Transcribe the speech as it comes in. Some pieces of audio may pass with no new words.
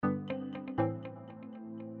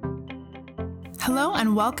Hello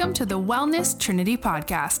and welcome to the Wellness Trinity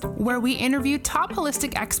podcast, where we interview top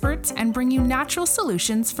holistic experts and bring you natural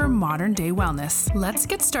solutions for modern day wellness. Let's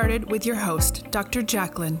get started with your host, Dr.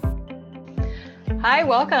 Jacqueline. Hi,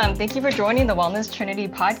 welcome. Thank you for joining the Wellness Trinity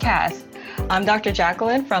podcast. I'm Dr.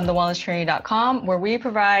 Jacqueline from thewellnesstrinity.com, where we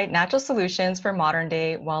provide natural solutions for modern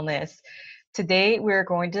day wellness. Today, we're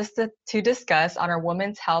going to discuss on our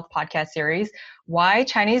Women's Health podcast series, why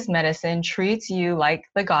Chinese medicine treats you like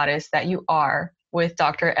the goddess that you are, with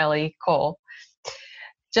Dr. Elie Cole.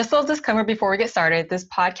 Just a little disclaimer before we get started, this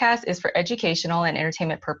podcast is for educational and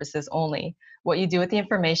entertainment purposes only. What you do with the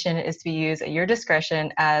information is to be used at your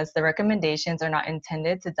discretion, as the recommendations are not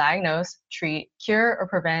intended to diagnose, treat, cure, or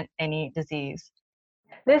prevent any disease.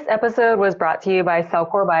 This episode was brought to you by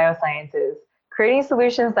Cellcore Biosciences. Creating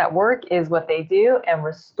solutions that work is what they do, and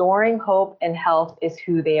restoring hope and health is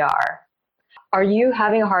who they are. Are you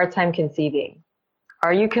having a hard time conceiving?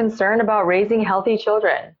 Are you concerned about raising healthy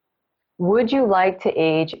children? Would you like to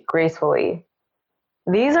age gracefully?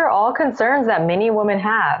 These are all concerns that many women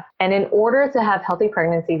have. And in order to have healthy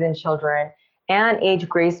pregnancies and children and age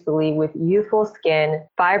gracefully with youthful skin,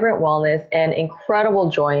 vibrant wellness, and incredible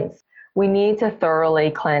joints, we need to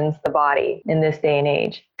thoroughly cleanse the body in this day and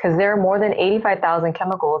age, because there are more than 85,000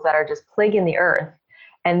 chemicals that are just plaguing the earth.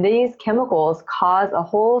 And these chemicals cause a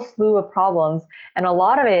whole slew of problems, and a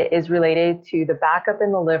lot of it is related to the backup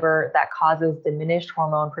in the liver that causes diminished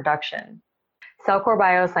hormone production. Cellcore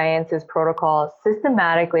Biosciences protocol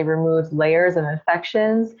systematically removes layers of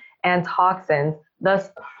infections and toxins,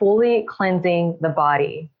 thus fully cleansing the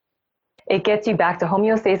body. It gets you back to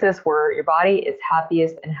homeostasis, where your body is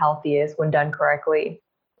happiest and healthiest when done correctly.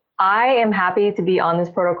 I am happy to be on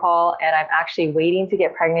this protocol, and I'm actually waiting to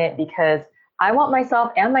get pregnant because I want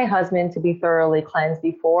myself and my husband to be thoroughly cleansed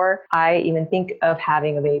before I even think of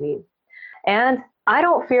having a baby. And I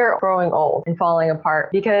don't fear growing old and falling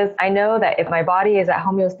apart, because I know that if my body is at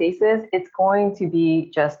homeostasis, it's going to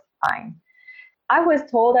be just fine. I was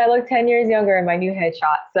told I look 10 years younger in my new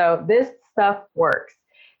headshot, so this stuff works.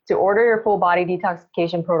 To order your full body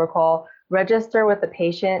detoxification protocol, register with the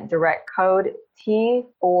patient direct code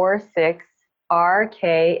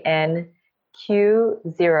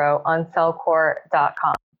T46RKNQ0 on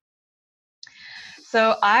cellcore.com.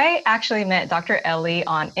 So I actually met Dr. Elie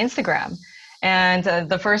on Instagram. And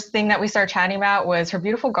the first thing that we started chatting about was her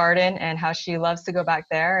beautiful garden and how she loves to go back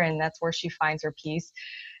there, and that's where she finds her peace.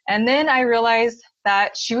 And then I realized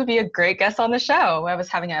that she would be a great guest on the show. I was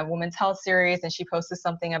having a women's health series, and she posted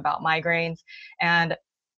something about migraines, and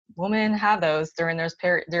women have those during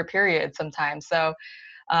their periods sometimes. So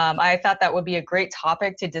I thought that would be a great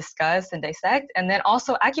topic to discuss and dissect. And then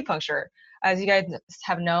also acupuncture. As you guys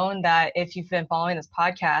have known, that if you've been following this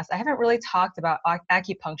podcast, I haven't really talked about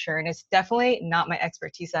acupuncture, and it's definitely not my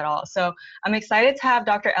expertise at all. So I'm excited to have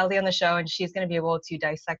Dr. Elie on the show, and she's going to be able to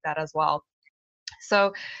dissect that as well.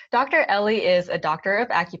 So Dr. Elie is a doctor of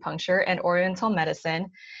acupuncture and oriental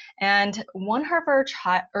medicine, and one of her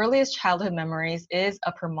earliest childhood memories is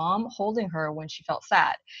of her mom holding her when she felt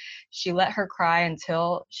sad. She let her cry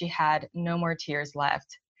until she had no more tears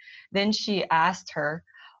left. Then she asked her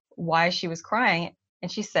why she was crying,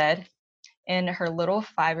 and she said in her little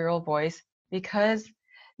 5-year-old voice, "Because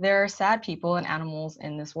there are sad people and animals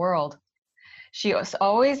in this world." She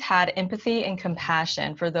always had empathy and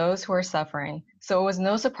compassion for those who are suffering, so it was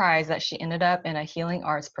no surprise that she ended up in a healing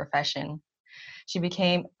arts profession. She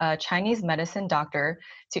became a Chinese medicine doctor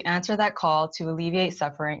to answer that call to alleviate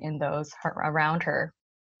suffering in those around her.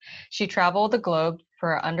 She traveled the globe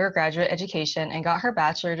for her undergraduate education and got her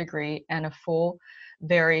bachelor degree and a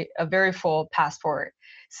very full passport.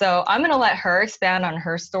 So I'm going to let her expand on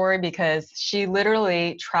her story, because she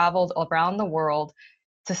literally traveled around the world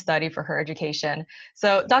to study for her education.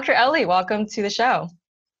 So Dr. Elie, welcome to the show.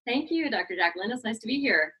 Thank you, Dr. Jacqueline. It's nice to be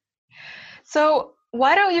here. So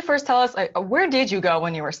why don't you first tell us, where did you go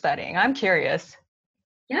when you were studying? I'm curious.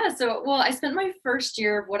 Yeah, I spent my first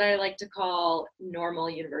year of what I like to call normal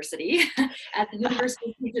university at the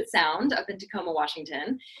University of Puget Sound up in Tacoma,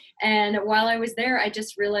 Washington. And while I was there, I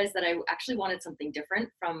just realized that I actually wanted something different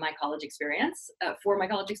from my college experience, for my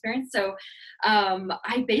college experience. So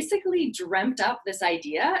I basically dreamt up this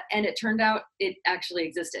idea, and it turned out it actually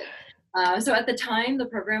existed. So at the time, the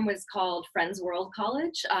program was called Friends World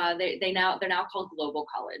College. They're now called Global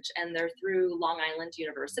College, and they're through Long Island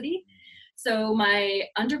University. So my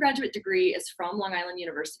undergraduate degree is from Long Island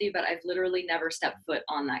University, but I've literally never stepped foot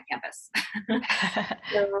on that campus.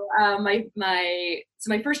 So my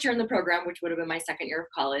first year in the program, which would have been my second year of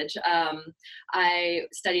college, I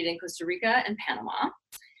studied in Costa Rica and Panama.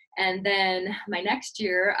 And then my next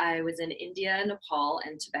year, I was in India, Nepal,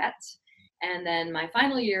 and Tibet. And then my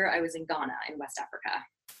final year, I was in Ghana in West Africa.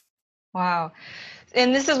 Wow.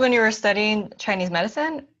 And this is when you were studying Chinese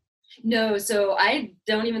medicine? No, so I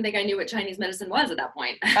don't even think I knew what Chinese medicine was at that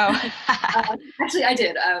point. Oh. Actually, I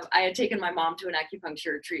did. I had taken my mom to an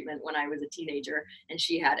acupuncture treatment when I was a teenager, and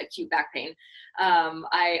she had acute back pain.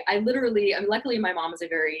 I literally, luckily my mom is a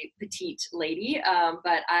very petite lady,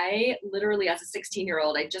 but I literally, as a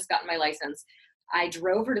 16-year-old, I'd just gotten my license. I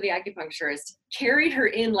drove her to the acupuncturist, carried her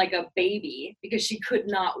in like a baby because she could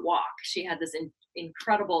not walk. She had this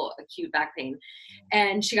incredible acute back pain,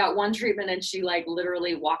 and she got one treatment and she like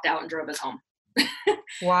literally walked out and drove us home.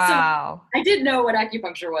 Wow. So I did know what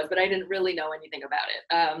acupuncture was, but I didn't really know anything about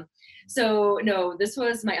it. So no, this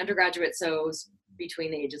was my undergraduate, so it was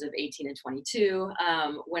between the ages of 18 and 22.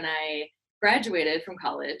 When I graduated from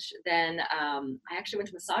college, then I actually went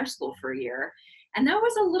to massage school for a year. And that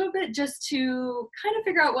was a little bit just to kind of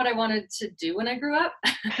figure out what I wanted to do when I grew up.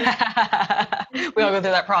 We all go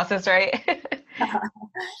through that process, right?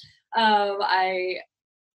 I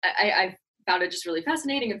found it just really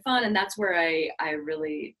fascinating and fun, and that's where I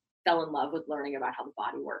really fell in love with learning about how the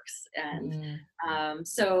body works. And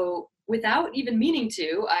so without even meaning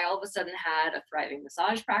to, I all of a sudden had a thriving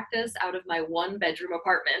massage practice out of my 1-bedroom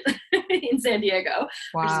apartment in San Diego.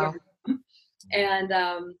 Wow. And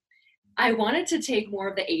I wanted to take more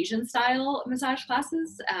of the Asian style massage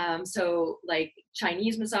classes. So like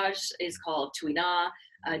Chinese massage is called tuina,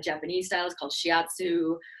 Japanese style is called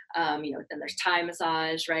shiatsu. Then there's Thai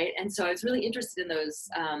massage, right? And so I was really interested in those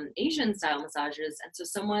Asian style massages. And so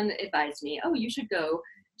someone advised me, oh, you should go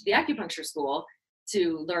to the acupuncture school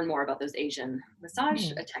to learn more about those Asian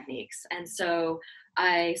massage techniques. And so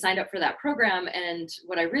I signed up for that program. And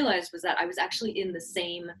what I realized was that I was actually in the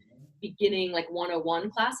same beginning, like 101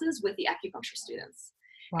 classes with the acupuncture students.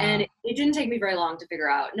 Wow. And it didn't take me very long to figure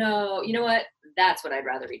out, no, you know what? That's what I'd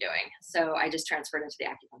rather be doing. So I just transferred into the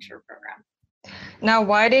acupuncture program. Now,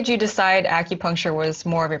 why did you decide acupuncture was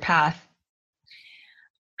more of your path?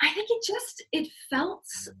 I think it felt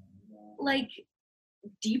like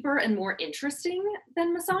deeper and more interesting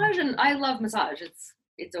than massage. And I love massage.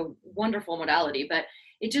 It's a wonderful modality, but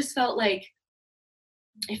it just felt like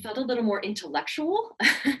it felt a little more intellectual.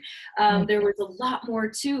 There was a lot more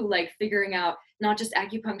to like figuring out not just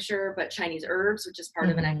acupuncture, but Chinese herbs, which is part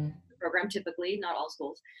of an acupuncture program, typically, not all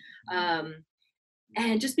schools.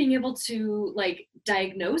 And just being able to like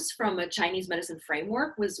diagnose from a Chinese medicine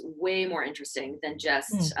framework was way more interesting than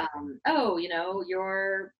just,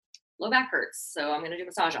 your low back hurts, so I'm going to do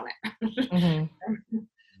massage on it.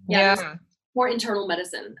 Yeah. More internal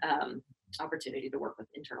medicine opportunity to work with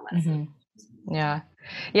internal medicine. Yeah,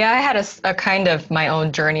 I had a kind of my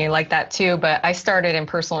own journey like that too, but I started in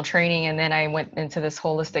personal training and then I went into this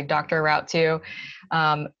holistic doctor route too.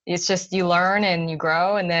 It's just you learn and you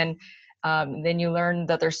grow, and then you learn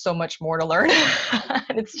that there's so much more to learn.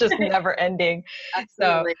 It's just never ending.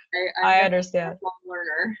 Absolutely. So I understand. I'm a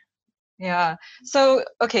learner. Yeah. So,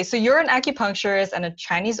 okay. So you're an acupuncturist and a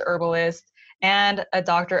Chinese herbalist and a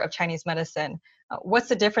doctor of Chinese medicine. What's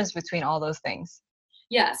the difference between all those things?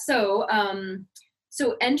 Yeah. So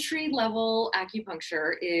entry level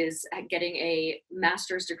acupuncture is getting a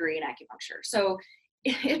master's degree in acupuncture. So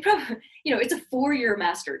it probably, it's a 4-year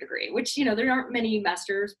master degree, which, there aren't many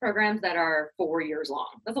master's programs that are 4 years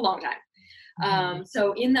long. That's a long time.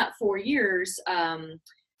 So in that 4 years,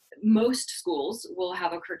 most schools will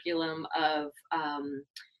have a curriculum of,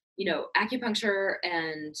 acupuncture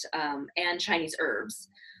and Chinese herbs,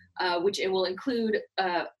 which it will include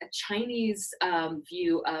a Chinese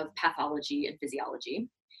view of pathology and physiology.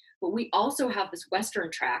 But we also have this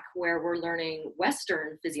Western track where we're learning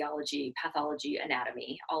Western physiology, pathology,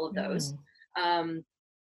 anatomy, all of those. And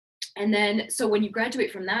then, so when you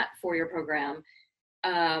graduate from that 4-year program,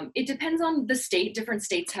 it depends on the state. Different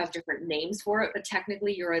states have different names for it, but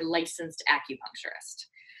technically you're a licensed acupuncturist.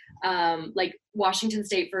 Like Washington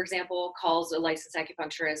State, for example, calls a licensed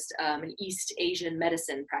acupuncturist an East Asian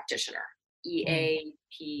medicine practitioner,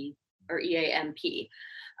 EAP or EAMP.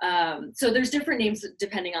 So there's different names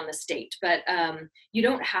depending on the state, but you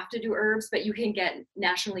don't have to do herbs, but you can get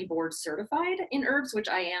nationally board certified in herbs, which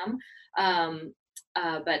I am.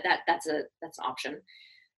 But that's an option.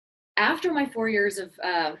 After my 4 years of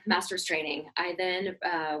master's training, I then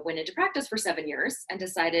went into practice for 7 years and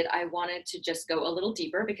decided I wanted to just go a little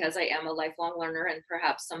deeper because I am a lifelong learner, and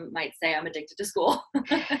perhaps some might say I'm addicted to school.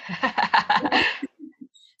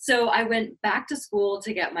 So I went back to school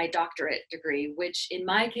to get my doctorate degree, which in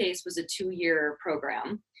my case was a 2-year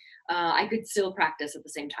program. I could still practice at the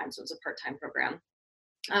same time, so it was a part-time program.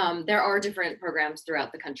 There are different programs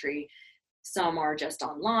throughout the country. Some are just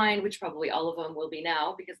online, which probably all of them will be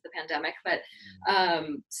now because of the pandemic, but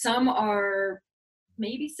some are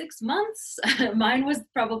maybe 6 months. Mine was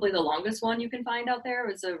probably the longest one you can find out there.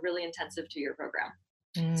 It was a really intensive 2-year program.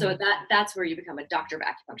 So that's where you become a doctor of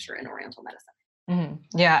acupuncture and Oriental medicine.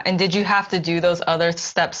 Mm-hmm. Yeah. And did you have to do those other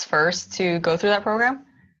steps first to go through that program?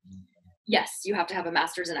 Yes, you have to have a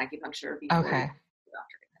master's in acupuncture before you become a doctor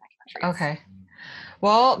in acupuncture. Yes. Okay.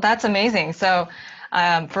 Well, that's amazing. So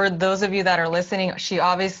for those of you that are listening, she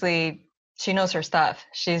knows her stuff.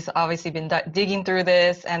 She's obviously been digging through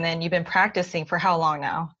this, and then you've been practicing for how long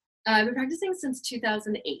now? I've been practicing since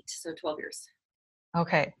 2008, so 12 years.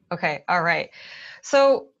 Okay. All right.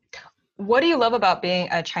 So what do you love about being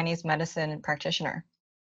a Chinese medicine practitioner?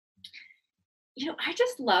 I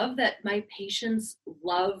just love that my patients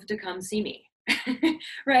love to come see me,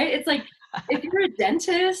 right? It's like, if you're a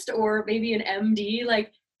dentist or maybe an MD,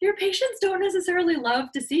 like, your patients don't necessarily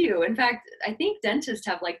love to see you. In fact, I think dentists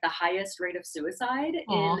have like the highest rate of suicide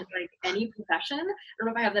in like any profession. I don't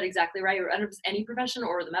know if I have that exactly right, or I don't know if it's any profession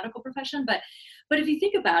or the medical profession, but if you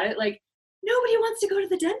think about it, like, nobody wants to go to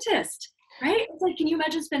the dentist, right? It's like, can you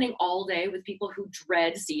imagine spending all day with people who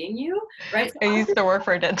dread seeing you, right? I used to work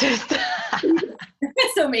for a dentist.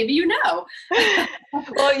 So maybe you know.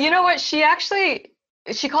 Well, you know what? She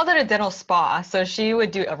called it a dental spa. So she would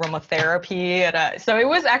do aromatherapy. So it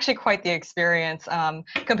was actually quite the experience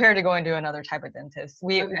compared to going to another type of dentist.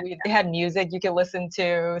 They had music you could listen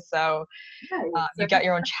to. So you got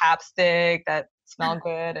your own chapstick that smelled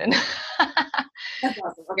good. And that's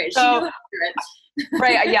awesome. Okay, so,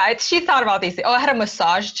 right. Yeah, she thought about these things. Oh, I had a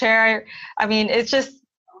massage chair. I mean, it's just,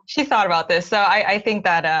 she thought about this. So I think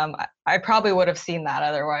that I probably would have seen that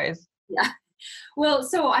otherwise. Yeah. Well,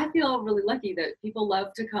 so I feel really lucky that people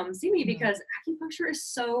love to come see me because acupuncture is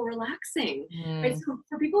so relaxing. Right? So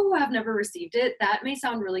for people who have never received it, that may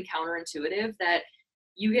sound really counterintuitive that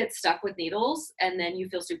you get stuck with needles and then you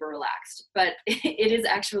feel super relaxed, but it is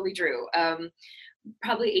actually true.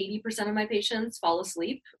 Probably 80% of my patients fall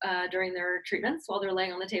asleep during their treatments while they're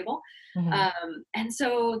laying on the table. And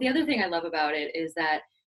so the other thing I love about it is that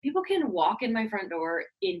people can walk in my front door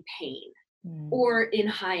in pain or in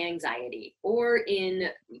high anxiety or in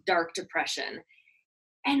dark depression.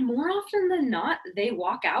 And more often than not, they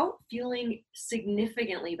walk out feeling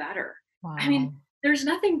significantly better. Wow. I mean, there's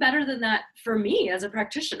nothing better than that for me as a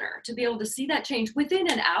practitioner to be able to see that change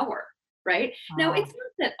within an hour, right? Wow. Now, it's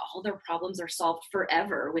not that all their problems are solved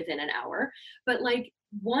forever within an hour, but like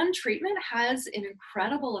one treatment has an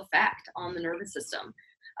incredible effect on the nervous system.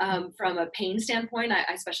 From a pain standpoint,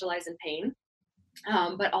 I specialize in pain.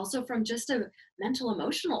 But also from just a mental,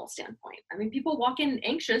 emotional standpoint. I mean, people walk in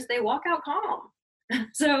anxious, they walk out calm.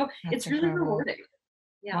 So it's really rewarding.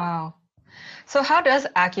 Yeah. Wow. So how does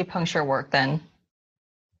acupuncture work then?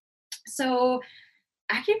 So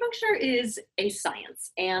acupuncture is a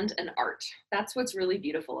science and an art. That's what's really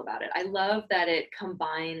beautiful about it. I love that it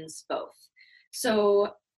combines both.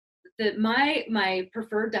 So my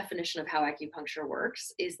preferred definition of how acupuncture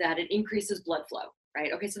works is that it increases blood flow.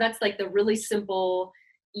 Right. Okay. So that's like the really simple,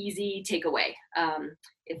 easy takeaway.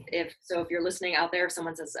 If you're listening out there, if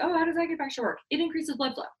someone says, "Oh, how does acupuncture work?" It increases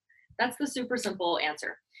blood flow. That's the super simple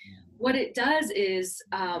answer. What it does is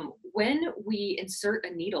when we insert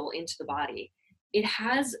a needle into the body, it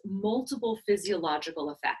has multiple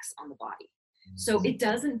physiological effects on the body. So it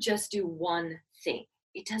doesn't just do one thing.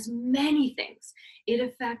 It does many things. It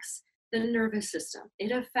affects the nervous system.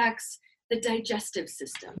 It affects the digestive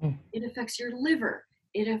system. It affects your liver.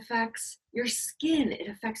 It affects your skin. It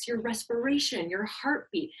affects your respiration, your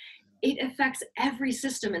heartbeat. It affects every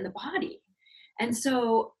system in the body. And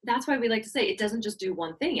so that's why we like to say it doesn't just do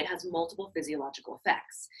one thing. It has multiple physiological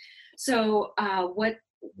effects. So what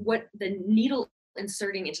the needle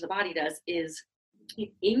inserting into the body does is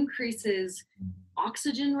it increases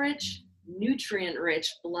oxygen-rich, nutrient-rich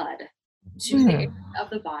blood to the area of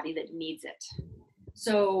the body that needs it.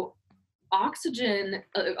 So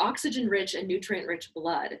oxygen-rich and nutrient-rich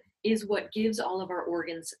blood is what gives all of our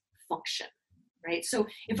organs function, right? So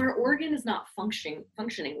if our organ is not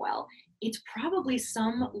functioning well, it's probably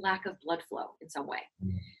some lack of blood flow in some way.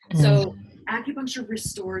 So acupuncture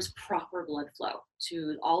restores proper blood flow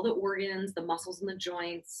to all the organs, the muscles and the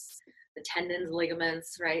joints, the tendons,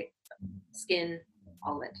 ligaments, right? Skin,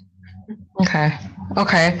 all of it.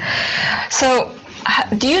 Okay. So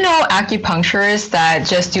do you know acupuncturists that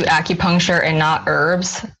just do acupuncture and not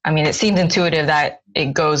herbs? I mean, it seems intuitive that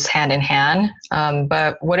it goes hand in hand,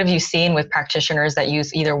 but what have you seen with practitioners that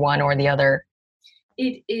use either one or the other?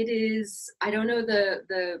 It is, I don't know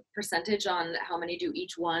the percentage on how many do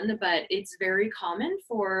each one, but it's very common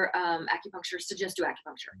for acupuncturists to just do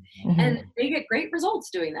acupuncture. Mm-hmm. And they get great results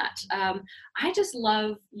doing that. I just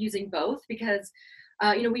love using both because,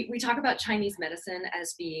 we talk about Chinese medicine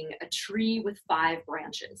as being a tree with 5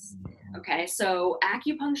 branches. Okay, so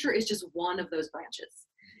acupuncture is just one of those branches.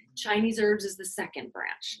 Chinese herbs is the 2nd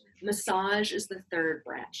branch. Massage is the 3rd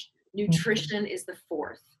branch. Nutrition is the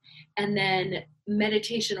 4th. And then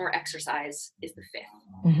meditation or exercise is the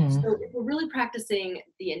 5th. Mm-hmm. So if we're really practicing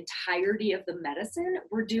the entirety of the medicine,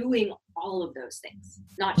 we're doing all of those things,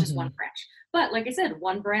 not just one branch. But like I said,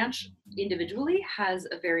 one branch individually has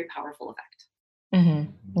a very powerful effect.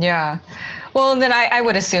 Mm-hmm. Yeah. Well, then I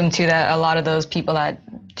would assume too that a lot of those people that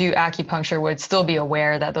do acupuncture would still be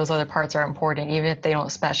aware that those other parts are important, even if they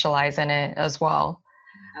don't specialize in it as well.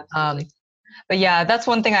 Absolutely. But yeah, that's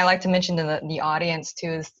one thing I like to mention to the audience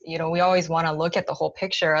too is, we always want to look at the whole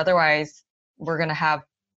picture. Otherwise, we're going to have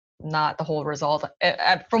not the whole result,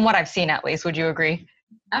 from what I've seen at least. Would you agree?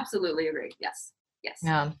 Absolutely agree. Yes. Yes.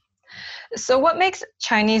 Yeah. So what makes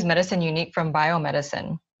Chinese medicine unique from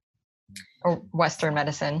biomedicine or Western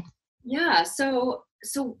medicine? Yeah. So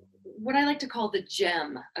what I like to call the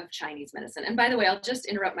gem of Chinese medicine. And by the way, I'll just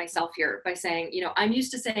interrupt myself here by saying, I'm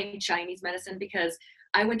used to saying Chinese medicine because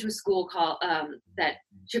I went to a school that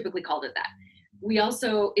typically called it that.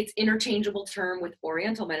 It's interchangeable term with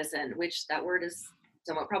Oriental medicine, which that word is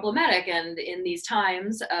somewhat problematic. And in these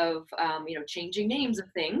times of, changing names of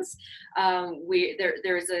things,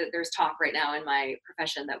 there's talk right now in my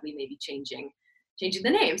profession that we may be changing the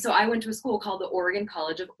name. So I went to a school called the Oregon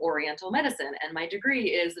College of Oriental Medicine, and my degree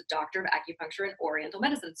is Doctor of Acupuncture in Oriental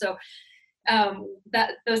Medicine. So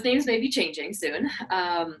that those names may be changing soon,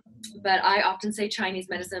 but I often say Chinese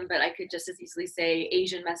medicine, but I could just as easily say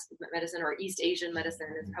Asian medicine or East Asian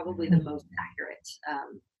medicine is probably the most accurate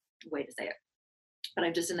way to say it. But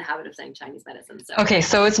I'm just in the habit of saying Chinese medicine. So. Okay,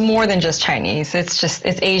 so it's more than just Chinese. It's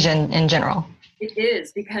Asian in general. It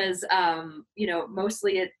is because,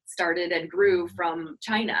 mostly it started and grew from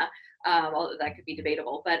China, although that could be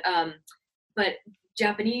debatable. But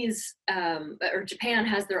Japanese or Japan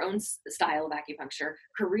has their own style of acupuncture.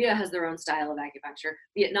 Korea has their own style of acupuncture.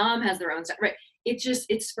 Vietnam has their own style. Right?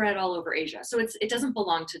 It's spread all over Asia. So it doesn't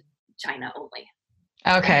belong to China only.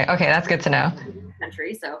 Okay, that's good to know.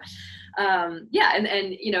 Country. So, and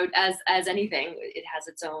as anything, it has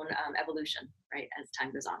its own evolution, right, as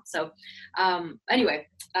time goes on. So, anyway,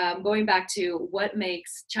 going back to what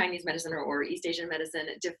makes Chinese medicine or East Asian medicine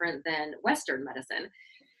different than Western medicine,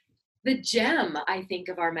 the gem, I think,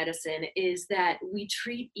 of our medicine is that we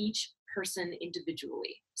treat each person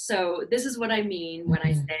individually. So this is what I mean when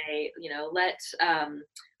I say,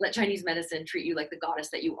 let Chinese medicine treat you like the goddess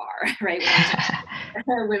that you are, right? When I'm talking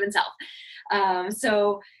about women's health.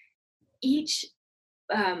 So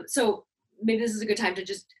maybe this is a good time to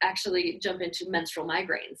just actually jump into menstrual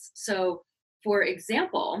migraines. So for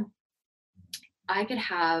example, I could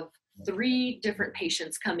have 3 different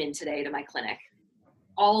patients come in today to my clinic,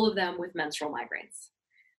 all of them with menstrual migraines.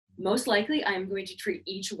 Most likely, I'm going to treat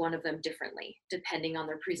each one of them differently, depending on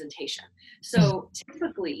their presentation. So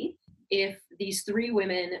typically, if these 3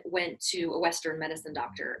 women went to a Western medicine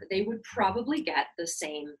doctor, they would probably get the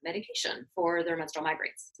same medication for their menstrual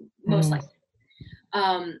migraines, most likely.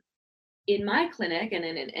 In my clinic and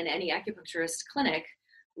in any acupuncturist clinic,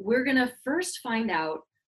 we're going to first find out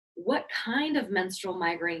what kind of menstrual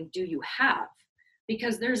migraine do you have,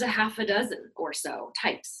 because there's a half a dozen or so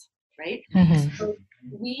types, right? So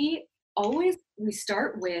we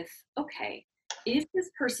start with, okay, is this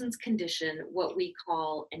person's condition what we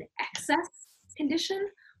call an excess condition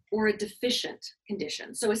or a deficient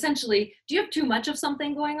condition? So essentially, do you have too much of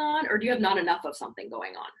something going on, or do you have not enough of something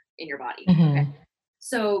going on in your body? Okay.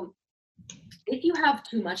 So if you have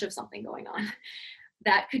too much of something going on,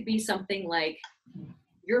 that could be something like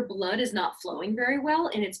your blood is not flowing very well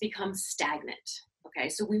and it's become stagnant. Okay,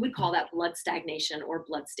 so we would call that blood stagnation or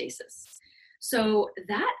blood stasis. So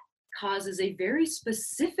that causes a very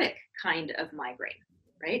specific kind of migraine,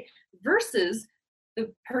 right? Versus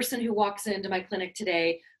the person who walks into my clinic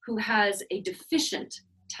today who has a deficient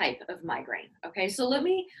type of migraine. Okay, so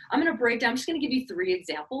I'm going to break down, I'm just going to give you 3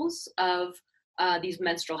 examples of these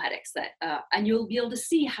menstrual headaches and you'll be able to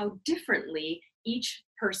see how differently each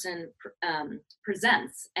person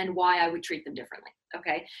presents and why I would treat them differently.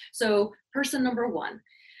 Okay, so person number 1,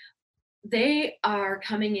 they are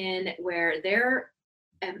coming in where their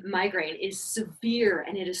migraine is severe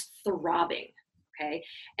and it is throbbing. Okay,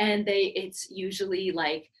 and it's usually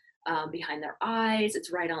like behind their eyes,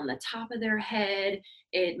 it's right on the top of their head,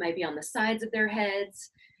 it might be on the sides of their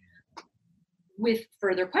heads. with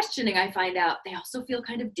further questioning, I find out they also feel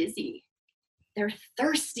kind of dizzy. They're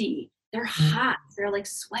thirsty. They're hot. They're like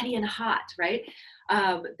sweaty and hot, right?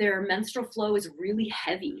 Their menstrual flow is really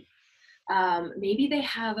heavy. Maybe they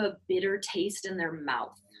have a bitter taste in their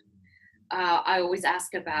mouth. I always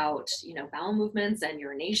ask about, bowel movements and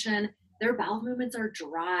urination. Their bowel movements are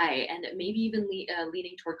dry and maybe even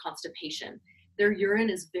leaning toward constipation. Their urine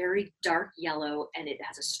is very dark yellow and it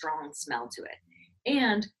has a strong smell to it.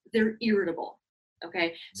 And they're irritable.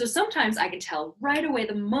 Okay. So sometimes I can tell right away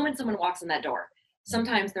the moment someone walks in that door.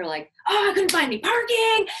 Sometimes they're like, oh, I couldn't find any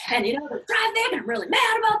parking. And the traffic, and I'm really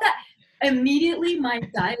mad about that. Immediately my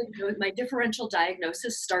differential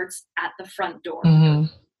diagnosis starts at the front door.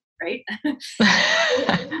 Right?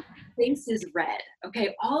 Face is red.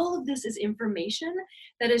 Okay. All of this is information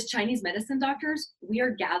that as Chinese medicine doctors, we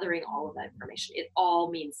are gathering all of that information. It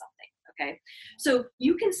all means something. Okay. So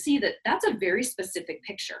you can see that that's a very specific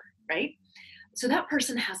picture, right? So that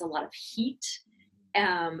person has a lot of heat.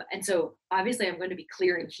 And so obviously I'm going to be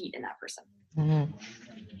clearing heat in that person.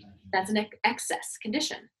 That's an excess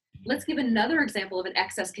condition. Let's give another example of an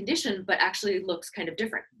excess condition, but actually looks kind of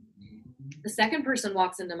different. The second person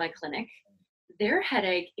walks into my clinic, their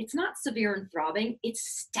headache, it's not severe and throbbing, it's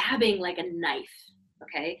stabbing like a knife,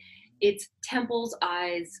 okay? It's temples,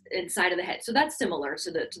 eyes, inside of the head. So that's similar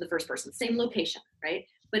to the first person, same location, right?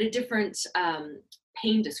 But a different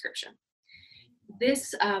pain description.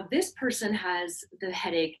 This person has the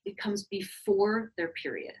headache, it comes before their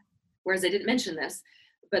period. Whereas I didn't mention this,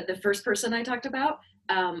 but the first person I talked about,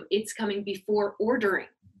 it's coming before or during,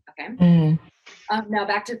 okay? Now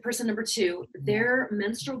back to person number 2, their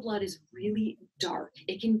menstrual blood is really dark.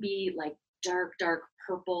 It can be like dark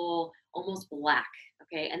purple, almost black,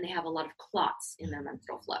 okay? And they have a lot of clots in their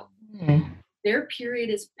menstrual flow. Their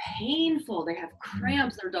period is painful. They have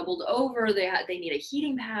cramps, they're doubled over, they need a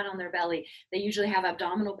heating pad on their belly. They usually have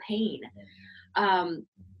abdominal pain.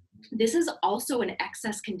 This is also an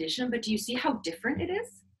excess condition, but do you see how different it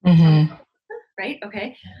is? Right,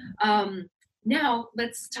 okay. Now,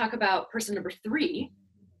 let's talk about person number 3,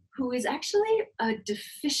 who is actually a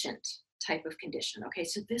deficient type of condition. Okay,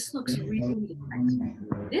 so this looks really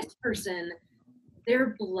different. This person,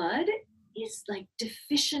 their blood is like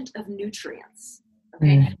deficient of nutrients.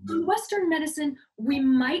 Okay, in Western medicine, we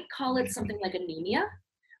might call it something like anemia,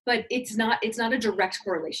 but it's not a direct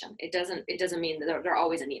correlation. It doesn't mean that they're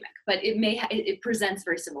always anemic, but it presents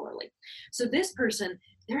very similarly. So this person,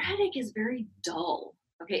 their headache is very dull.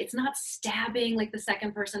 Okay, it's not stabbing like the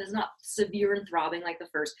second person, it's not severe and throbbing like the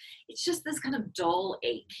first. It's just this kind of dull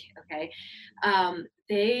ache, okay?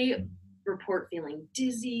 They report feeling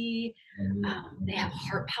dizzy, they have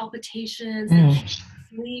heart palpitations, they can't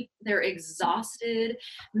sleep, they're exhausted,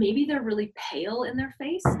 maybe they're really pale in their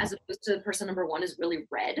face, as opposed to person number 1 is really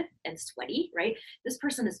red and sweaty, right? This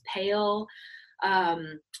person is pale,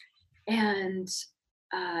 and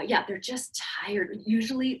they're just tired.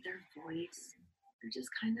 Usually their voice, they're just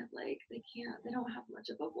kind of like, they don't have much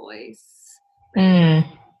of a voice. Right?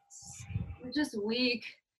 They're just weak,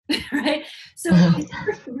 right? So these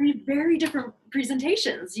are 3 very different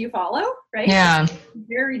presentations. You follow, right? Yeah. It's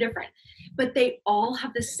very different. But they all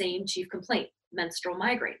have the same chief complaint, menstrual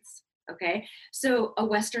migraines. Okay. So a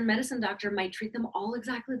Western medicine doctor might treat them all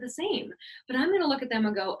exactly the same. But I'm going to look at them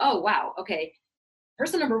and go, oh, wow, okay.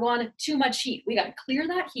 Person number 1, too much heat. We got to clear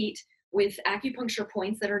that heat with acupuncture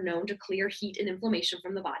points that are known to clear heat and inflammation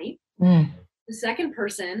from the body. The second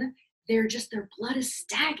person, their blood is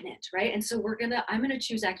stagnant, right? And so I'm going to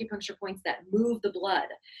choose acupuncture points that move the blood.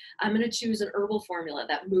 I'm going to choose an herbal formula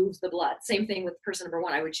that moves the blood. Same thing with person number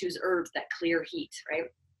 1. I would choose herbs that clear heat, right?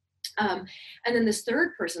 And then this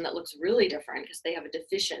third person that looks really different because they have a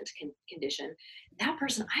deficient condition, that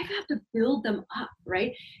person, I have to build them up,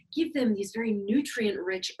 right? Give them these very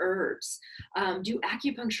nutrient-rich herbs. Do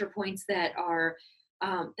acupuncture points that are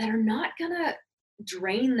not gonna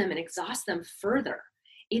drain them and exhaust them further.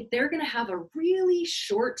 If they're gonna have a really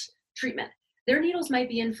short treatment, their needles might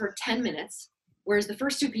be in for 10 minutes, whereas the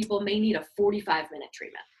first 2 people may need a 45-minute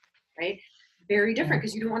treatment, right? Very different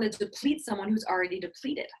because you don't want to deplete someone who's already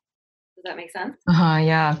depleted. Does that make sense?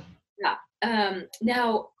 Yeah. Yeah.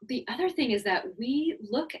 Now, the other thing is that we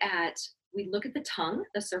look at the tongue,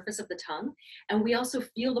 the surface of the tongue, and we also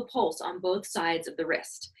feel the pulse on both sides of the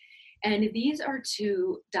wrist. And these are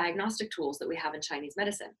 2 diagnostic tools that we have in Chinese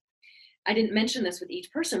medicine. I didn't mention this with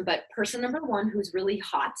each person, but person number 1 who's really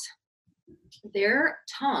hot, their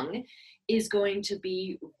tongue is going to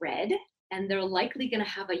be red, and they're likely going to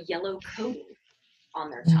have a yellow coating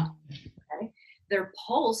on their tongue. Okay? Their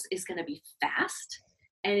pulse is going to be fast,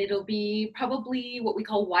 and it'll be probably what we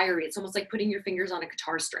call wiry. It's almost like putting your fingers on a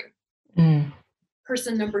guitar string.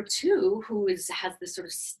 person number 2, who has this sort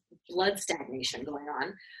of blood stagnation going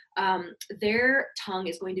on, their tongue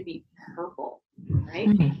is going to be purple, right?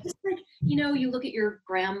 Just like, you look at your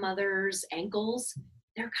grandmother's ankles,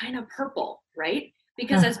 they're kind of purple, right?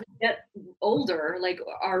 Because as we get older, like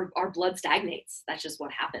our blood stagnates. That's just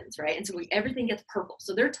what happens, right? And so everything gets purple.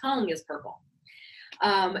 So their tongue is purple.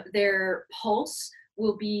 Their pulse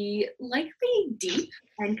will be likely deep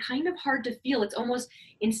and kind of hard to feel. It's almost,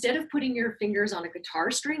 instead of putting your fingers on a guitar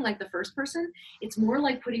string like the first person, it's more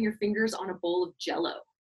like putting your fingers on a bowl of Jello.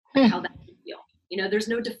 How that can feel. There's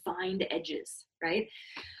no defined edges, right?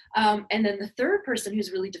 And then the third person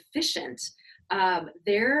who's really deficient,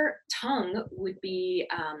 their tongue would be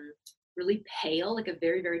really pale, like a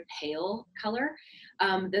very, very pale color.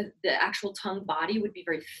 The actual tongue body would be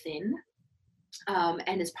very thin,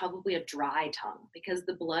 and is probably a dry tongue because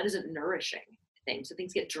the blood isn't nourishing things, so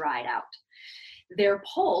things get dried out. Their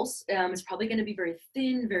pulse is probably going to be very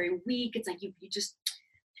thin, very weak. It's like you just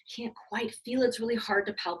can't quite feel it. It's really hard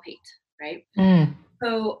to palpate, right?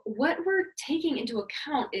 So what we're taking into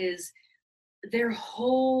account is their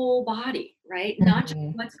whole body, right? Not just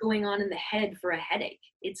what's going on in the head for a headache.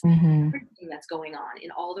 It's everything that's going on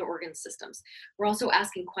in all the organ systems. We're also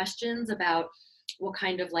asking questions about what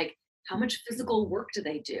kind of, like, how much physical work do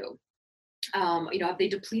they do? Have they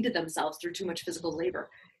depleted themselves through too much physical labor?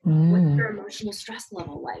 What's their emotional stress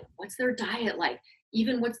level like? What's their diet like?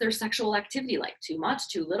 Even what's their sexual activity like? Too much,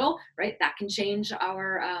 too little, right? That can change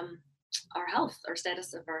our health, our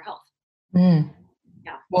status of our health.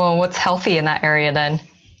 Yeah. Well, what's healthy in that area then?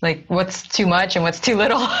 Like, what's too much and what's too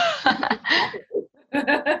little?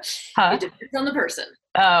 It depends on the person.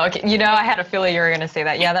 Oh, okay. I had a feeling you were going to say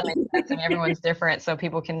that. Yeah, that makes sense. I mean, everyone's different, so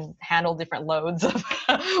people can handle different loads of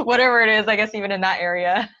whatever it is, I guess, even in that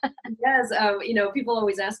area. Yes. People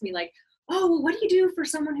always ask me, like, oh, well, what do you do for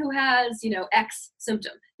someone who has, X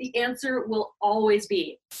symptom? The answer will always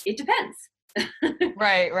be, it depends.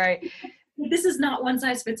 Right. This is not one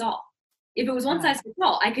size fits all. If it was one size fits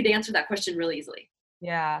all, I could answer that question really easily.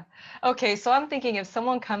 Yeah. Okay. So I'm thinking, if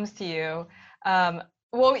someone comes to you,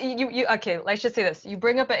 well, you okay, let's just say this. You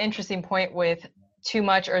bring up an interesting point with too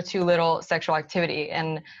much or too little sexual activity.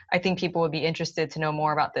 And I think people would be interested to know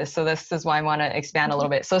more about this. So this is why I want to expand a little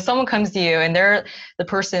bit. So someone comes to you and they're the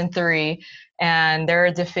person 3 and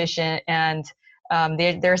they're deficient, and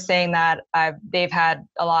they're saying that they've had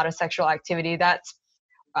a lot of sexual activity.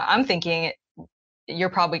 I'm thinking you're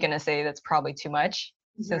probably going to say that's probably too much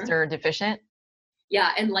since they're deficient.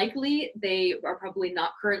 Yeah, and likely they are probably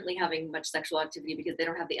not currently having much sexual activity because they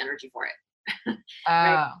don't have the energy for it.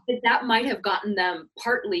 Right? That might have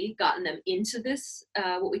partly gotten them into this,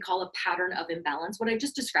 what we call a pattern of imbalance. What I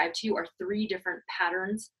just described to you are 3 different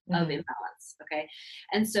patterns of imbalance, okay?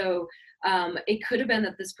 And so it could have been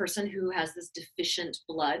that this person who has this deficient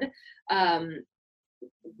blood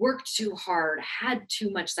worked too hard, had too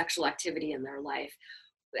much sexual activity in their life,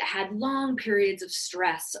 had long periods of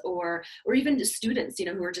stress, or even students,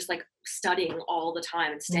 who are just like studying all the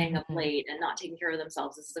time and staying up late and not taking care of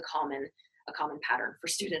themselves. This is a common pattern for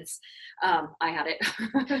students. I had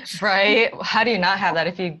it. Right. How do you not have that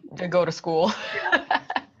if you go to school?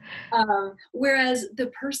 Whereas the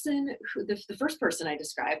person the first person I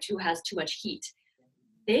described, who has too much heat,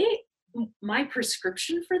 my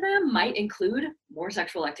prescription for them might include more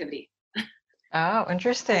sexual activity. Oh,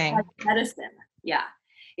 interesting. Like medicine. Yeah.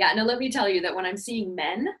 Now let me tell you that when I'm seeing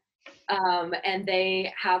men, and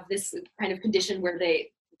they have this kind of condition where they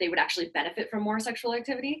would actually benefit from more sexual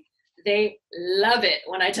activity, they love it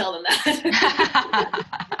when I tell them that.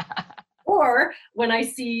 Or when I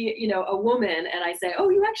see, a woman and I say, oh,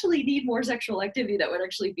 you actually need more sexual activity that would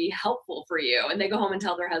actually be helpful for you. And they go home and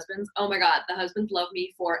tell their husbands, oh my God, the husbands love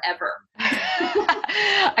me forever.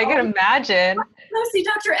 I can imagine. Go see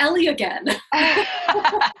Dr. Elie again.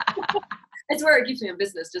 I swear it keeps me in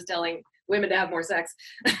business, just telling women to have more sex.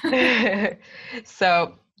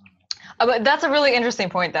 So, but that's a really interesting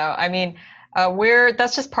point though. I mean,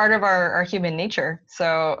 that's just part of our human nature.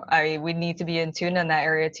 So we need to be in tune in that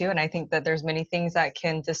area too. And I think that there's many things that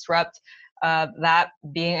can disrupt that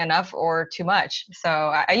being enough or too much. So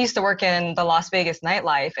I used to work in the Las Vegas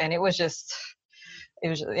nightlife, and it was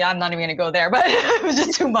I'm not even going to go there, but it was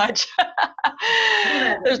just too much.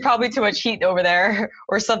 There's probably too much heat over there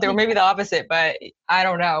or something, or maybe the opposite, but I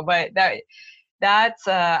don't know. But that's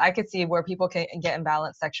I could see where people can get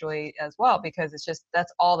imbalanced sexually as well, because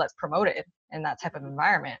that's all that's promoted in that type of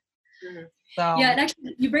environment. So yeah, and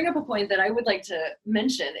actually you bring up a point that I would like to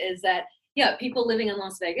mention is that, people living in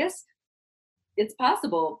Las Vegas, it's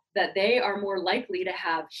possible that they are more likely to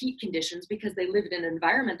have heat conditions because they live in an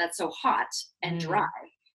environment that's so hot and dry.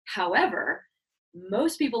 However,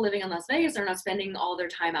 most people living in Las Vegas are not spending all their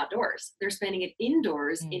time outdoors. They're spending it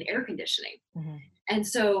indoors in air conditioning. And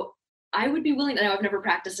so I would be willing, I know I've never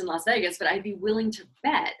practiced in Las Vegas, but I'd be willing to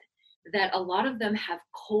bet that a lot of them have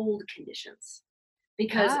cold conditions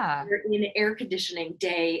because they're in air conditioning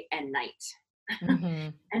day and night.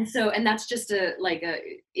 And that's just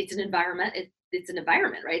it's an environment. It's an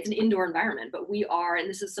environment, right? It's an indoor environment, but we are, and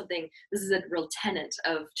this is a real tenet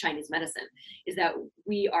of Chinese medicine, is that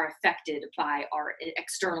we are affected by our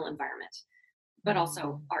external environment, but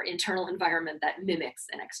also our internal environment that mimics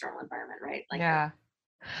an external environment, right?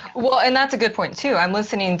 Well, and that's a good point too. I'm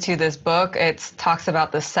listening to this book. It talks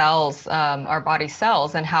about the cells, our body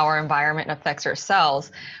cells, and how our environment affects our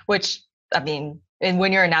cells, which, I mean, and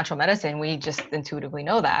when you're in natural medicine, we just intuitively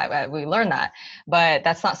know that. We learn that. But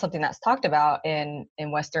that's not something that's talked about in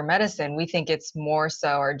Western medicine. We think it's more so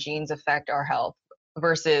our genes affect our health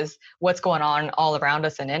versus what's going on all around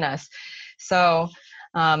us and in us. So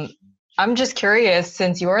I'm just curious,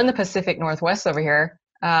 since you're in the Pacific Northwest over here,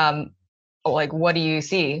 what do you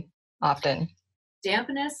see often?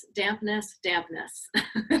 Dampness.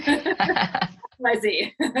 I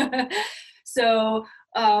see. So,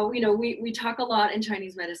 we talk a lot in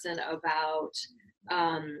Chinese medicine about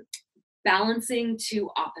balancing two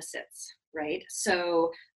opposites, right?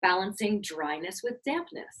 So balancing dryness with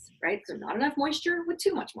dampness, right? So not enough moisture with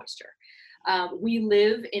too much moisture. We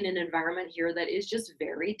live in an environment here that is just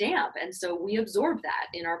very damp, and so we absorb that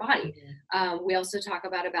in our body. We also talk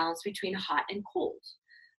about a balance between hot and cold.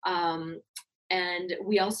 And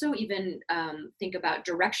we also even think about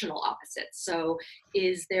directional opposites. So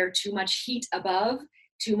is there too much heat above,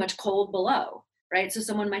 too much cold below, right? So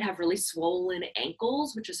someone might have really swollen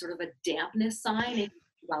ankles, which is sort of a dampness sign.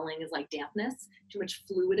 Swelling is like dampness, too much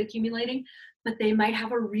fluid accumulating, but they might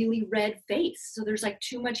have a really red face. So there's like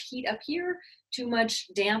too much heat up here, too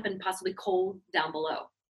much damp and possibly cold down below.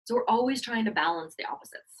 So we're always trying to balance the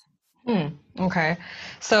opposites. Okay.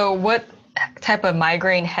 So what type of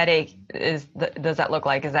migraine headache does that look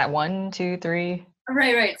like? Is that 1, 2, 3?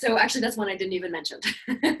 Right. So actually that's one I didn't even mention.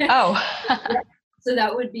 So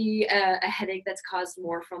that would be a headache that's caused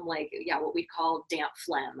more from what we call damp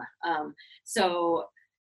phlegm.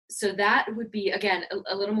 So that would be, again,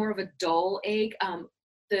 a little more of a dull ache.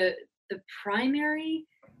 The primary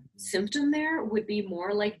symptom there would be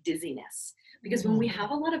more like dizziness, because when we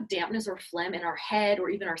have a lot of dampness or phlegm in our head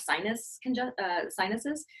or even our sinuses,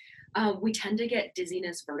 we tend to get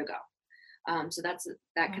dizziness, vertigo. So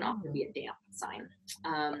that can often be a damp sign.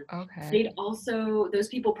 They'd also, those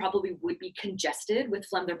people probably would be congested with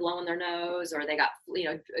phlegm. They're blowing their nose, or they got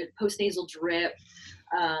postnasal drip.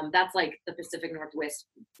 That's like the Pacific Northwest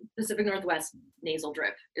nasal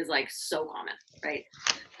drip is like so common, right?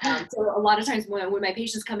 So a lot of times when my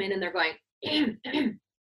patients come in and they're going,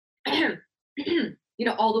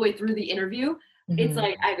 all the way through the interview, it's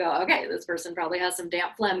like I go, okay, this person probably has some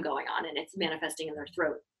damp phlegm going on, and it's manifesting in their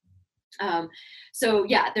throat. So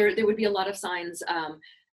yeah, there would be a lot of signs.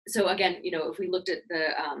 So again, if we looked at the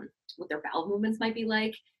what their bowel movements might be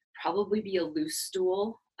like, probably be a loose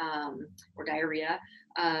stool or diarrhea.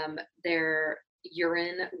 Their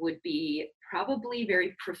urine would be probably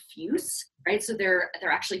very profuse, right? So they're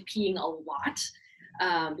actually peeing a lot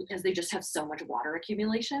because they just have so much water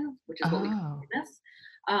accumulation, which is what we call this.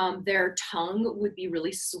 Their tongue would be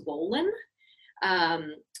really swollen.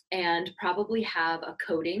 And probably have a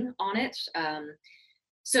coating on it.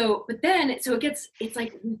 It's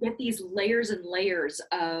like we get these layers and layers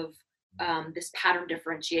of this pattern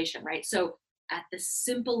differentiation, right? So at the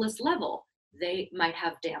simplest level, they might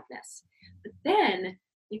have dampness, but then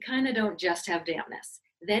you kind of don't just have dampness.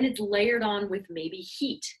 Then it's layered on with maybe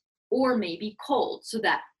heat or maybe cold. So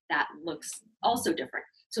that looks also different.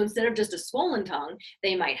 So instead of just a swollen tongue,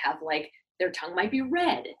 they might have their tongue might be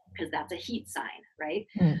red because that's a heat sign, right?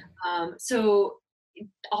 So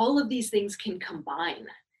all of these things can combine.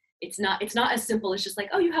 It's not as simple as just like,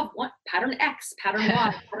 oh, you have one pattern X, pattern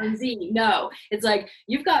Y, pattern Z. No, it's like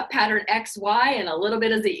you've got pattern X, Y, and a little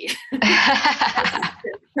bit of Z.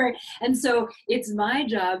 Right? And so it's my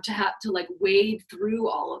job to have to wade through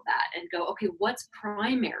all of that and go, okay, what's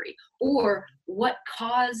primary, or what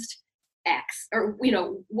caused X, or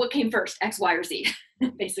what came first, X, Y, or Z,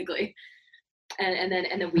 basically. And then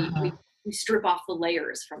we strip off the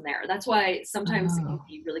layers from there. That's why sometimes it can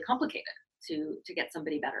be really complicated to get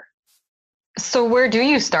somebody better. So where do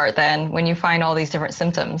you start then when you find all these different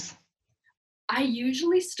symptoms? I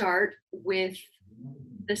usually start with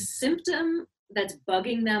the symptom that's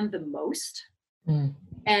bugging them the most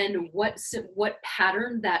and what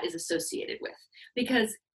pattern that is associated with.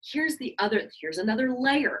 Because here's another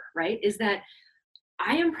layer, right? Is that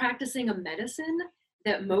I am practicing a medicine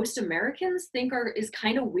that most Americans think is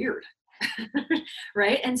kind of weird.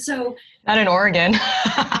 Right? And so not in Oregon.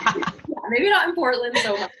 yeah, maybe not in Portland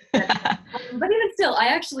so much, but even still, I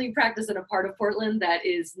actually practice in a part of Portland that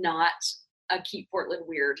is not a keep Portland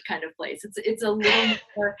weird kind of place. It's a little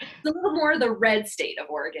more the red state of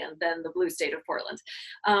Oregon than the blue state of Portland,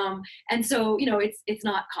 and so it's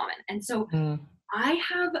not common. And so I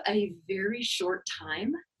have a very short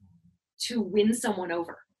time to win someone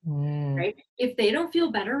over. Right? If they don't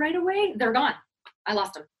feel better right away, they're gone. I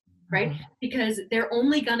lost them. Right? Because they're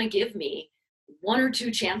only gonna give me 1 or 2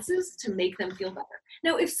 chances to make them feel better.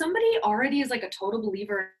 Now, if somebody already is like a total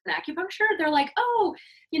believer in acupuncture, they're like, oh,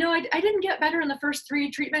 I didn't get better in the first 3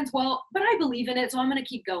 treatments. Well, but I believe in it, so I'm going to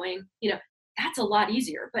keep going. That's a lot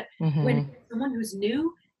easier. But when someone who's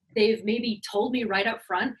new, they've maybe told me right up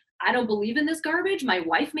front, I don't believe in this garbage. My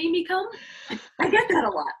wife made me come. I get that a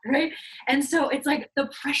lot, right? And so it's like the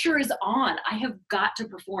pressure is on. I have got to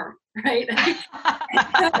perform, right?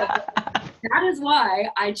 That is why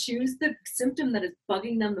I choose the symptom that is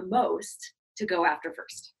bugging them the most to go after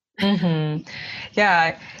first.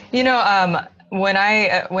 Yeah.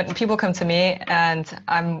 When people come to me and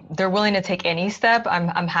they're willing to take any step,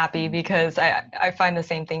 I'm happy, because I find the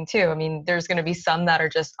same thing too. I mean, there's going to be some that are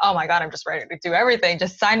just, oh my God, I'm just ready to do everything.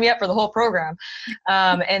 Just sign me up for the whole program.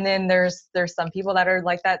 And then there's some people that are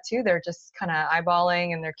like that too. They're just kind of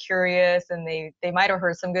eyeballing and they're curious, and they might have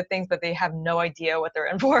heard some good things, but they have no idea what they're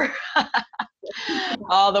in for.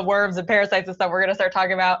 All the worms and parasites and stuff we're going to start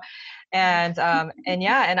talking about. And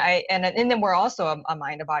then we're also a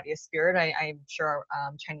mind, a body, a spirit. I'm sure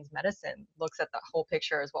Chinese medicine looks at the whole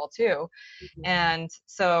picture as well too. And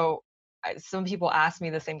so some people ask me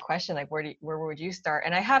the same question, like, where would you start?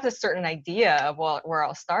 And I have a certain idea of where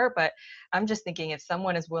I'll start, but I'm just thinking, if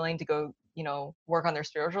someone is willing to go, work on their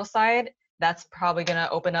spiritual side, that's probably going to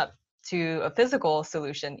open up to a physical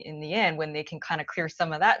solution in the end, when they can kind of clear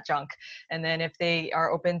some of that junk. And then if they are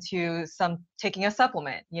open to taking a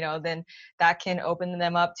supplement, then that can open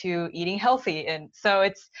them up to eating healthy. And so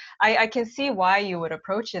I can see why you would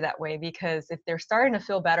approach it that way, because if they're starting to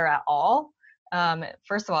feel better at all,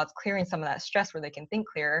 first of all, it's clearing some of that stress where they can think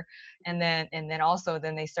clearer. And then also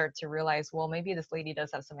they start to realize, well, maybe this lady does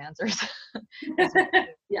have some answers.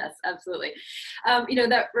 Yes, absolutely.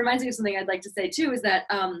 That reminds me of something I'd like to say too, is that,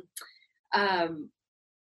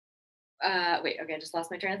 wait, okay, I just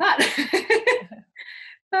lost my train of thought.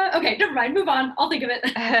 Okay, never mind, move on. I'll think of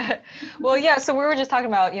it. Well, yeah, so we were just talking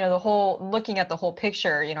about, looking at the whole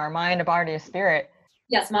picture, our mind, a body, a spirit.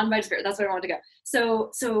 Yes, mind, body, spirit. That's where I want to go.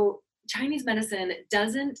 So Chinese medicine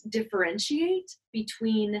doesn't differentiate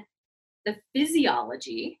between the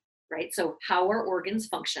physiology, right? So how our organs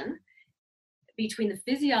function, between the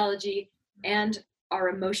physiology and our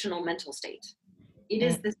emotional mental state. It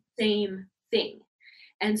is the same thing.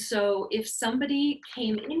 And so if somebody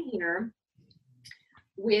came in here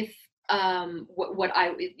with what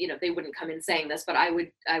I, they wouldn't come in saying this, but I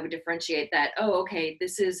would differentiate that, okay,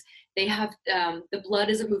 they have, the blood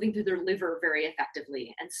isn't moving through their liver very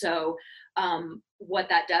effectively. And so what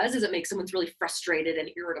that does is it makes someone's really frustrated and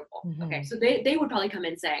irritable. Okay. So they would probably come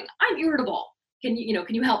in saying, I'm irritable. Can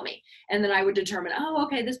you help me? And then I would determine,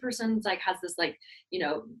 okay, this person's has this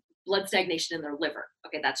blood stagnation in their liver.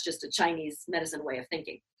 Okay. That's just a Chinese medicine way of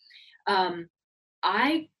thinking.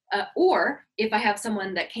 Or if I have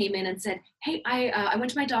someone that came in and said, hey, I went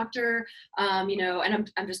to my doctor, and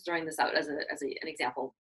I'm just throwing this out as an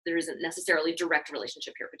example. There isn't necessarily direct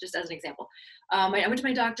relationship here, but just as an example, I went to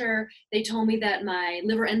my doctor. They told me that my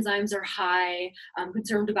liver enzymes are high. I'm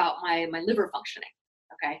concerned about my liver functioning.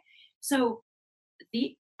 Okay. So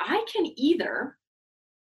I can either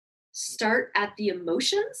start at the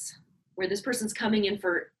emotions, where this person's coming in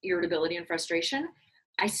for irritability and frustration.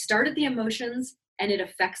 I start at the emotions and it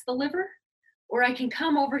affects the liver, or I can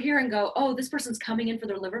come over here and go, this person's coming in for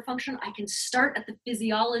their liver function. I can start at the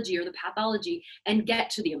physiology or the pathology and get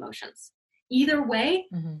to the emotions. Either way,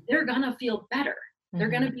 they're gonna feel better. They're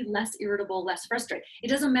gonna be less irritable, less frustrated. It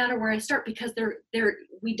doesn't matter where I start, because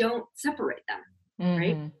we don't separate them,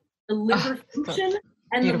 right? The liver function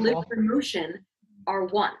and the liver emotion are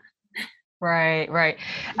one. Right.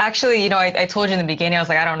 Actually, I told you in the beginning, I was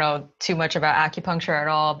like, I don't know too much about acupuncture at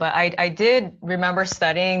all, but I did remember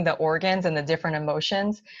studying the organs and the different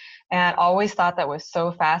emotions, and always thought that was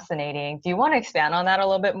so fascinating. Do you want to expand on that a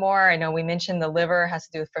little bit more? I know we mentioned the liver has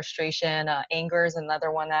to do with frustration. Anger is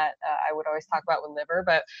another one that I would always talk about with liver,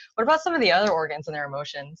 but what about some of the other organs and their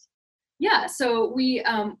emotions? Yeah, so we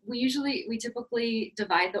typically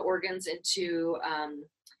divide the organs into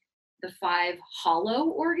the 5 hollow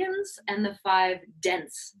organs and the 5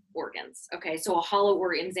 dense organs. Okay, so a hollow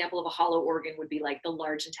organ, example of a hollow organ would be like the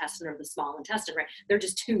large intestine or the small intestine, right? They're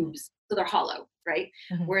just tubes, so they're hollow, right?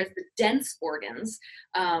 Mhm. Whereas the dense organs,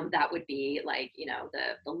 that would be like, you know,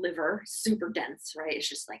 the liver, super dense, right? It's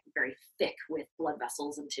just like very thick with blood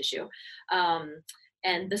vessels and tissue.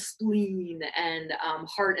 And the spleen and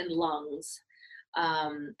heart and lungs,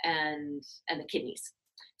 and the kidneys.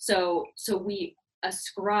 So we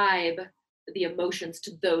ascribe the emotions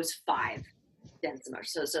to those 5 dense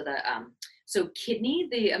emotions. So kidney,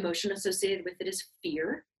 the emotion associated with it is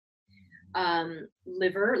fear.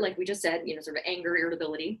 Liver, like we just said, you know, sort of anger,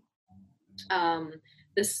 irritability.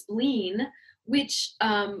 The spleen, which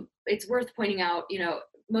it's worth pointing out, you know,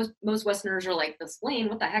 most Westerners are like, the spleen,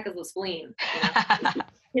 what the heck is the spleen? You know?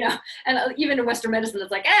 You know, and even in Western medicine, it's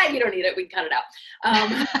like, you don't need it, we can cut it out.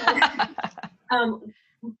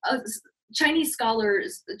 Chinese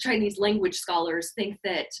scholars, Chinese language scholars think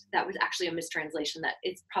that that was actually a mistranslation, that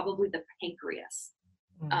it's probably the pancreas,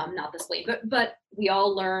 not the spleen. But we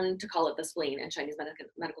all learn to call it the spleen in Chinese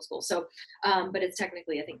medical school. So, but it's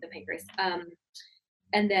technically, I think, the pancreas.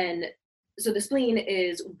 And then, so the spleen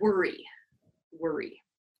is worry,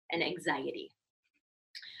 and anxiety.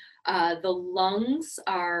 The lungs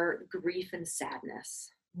are grief and sadness.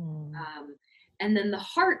 And then the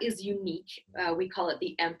heart is unique. We call it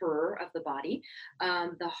the emperor of the body.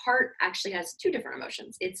 The heart actually has 2 different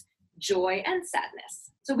emotions. It's joy and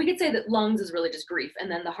sadness. So we could say that lungs is really just grief,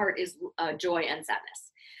 and then the heart is joy and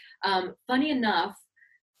sadness. Funny enough,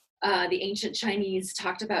 the ancient Chinese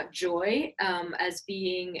talked about joy as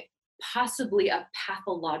being possibly a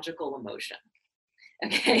pathological emotion.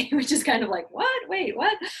 Okay, which is kind of like, what? Wait,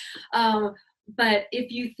 what? But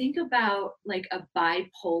if you think about like a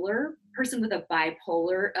bipolar person with a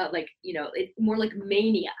bipolar, like, you know, it more like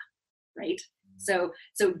mania, right? So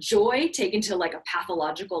joy taken to like a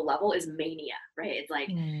pathological level is mania, right? It's like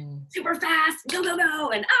super fast, go,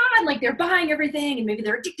 and like they're buying everything, and maybe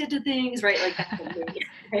they're addicted to things, right? Like that's mania,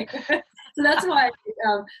 right? So that's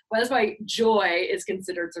why joy is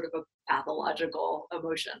considered sort of a pathological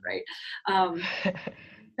emotion, right?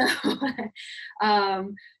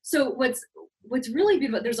 So what's really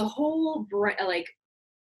beautiful, there's a whole like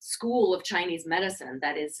school of Chinese medicine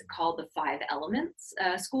that is called the 5 elements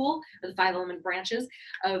school, or the 5 element branches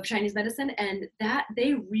of Chinese medicine, and that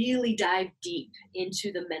they really dive deep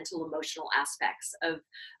into the mental emotional aspects of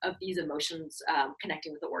these emotions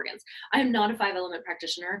connecting with the organs. I am not a 5 element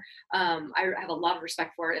practitioner. I have a lot of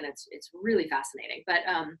respect for it, and it's really fascinating. But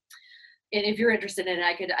and if you're interested in it,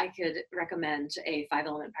 I could recommend a 5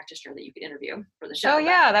 element practitioner that you could interview for the show. Oh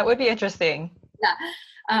yeah, that would be interesting. Yeah.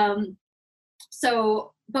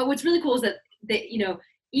 So, but what's really cool is that you know,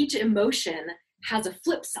 each emotion has a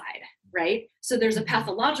flip side, right? So there's a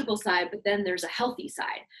pathological side, but then there's a healthy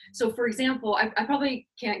side. So for example, I probably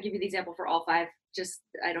can't give you the example for all 5, just,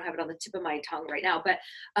 I don't have it on the tip of my tongue right now. But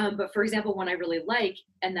for example, one I really like,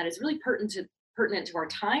 and that is really pertinent to our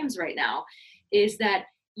times right now, is that,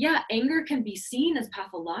 yeah, anger can be seen as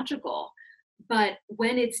pathological, but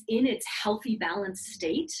when it's in its healthy, balanced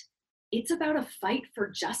state, it's about a fight for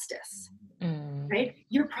justice, right?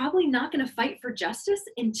 You're probably not going to fight for justice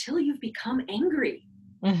until you've become angry.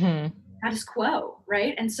 Status quo,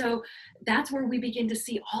 right? And so that's where we begin to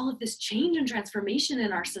see all of this change and transformation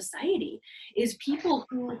in our society, is people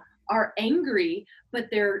who are angry, but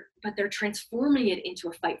they're transforming it into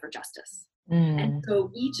a fight for justice. And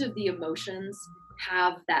so each of the emotions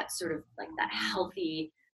have that sort of like that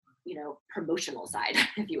healthy, you know, promotional side,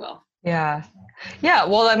 if you will. Yeah.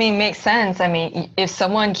 Well, I mean, makes sense. I mean, if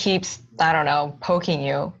someone keeps, I don't know, poking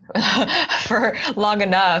you for long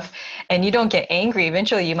enough and you don't get angry,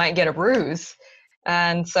 eventually you might get a bruise.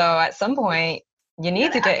 And so at some point you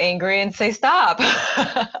need to get angry and say stop.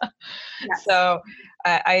 Yes. So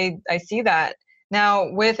I see that.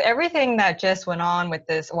 Now, with everything that just went on with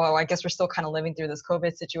this, well, I guess we're still kind of living through this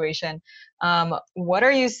COVID situation. What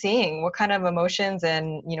are you seeing? What kind of emotions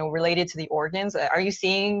and, you know, related to the organs? Are you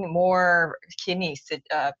seeing more kidney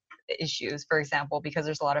issues, for example, because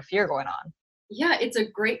there's a lot of fear going on? Yeah, it's a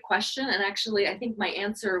great question. And actually, I think my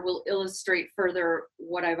answer will illustrate further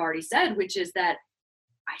what I've already said, which is that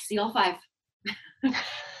I see all 5,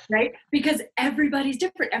 right? Because everybody's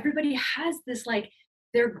different. Everybody has this like,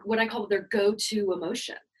 what I call their go-to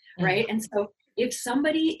emotion, right? And so if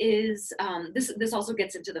somebody is, this also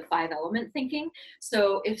gets into the 5 element thinking.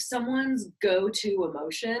 So if someone's go-to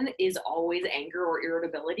emotion is always anger or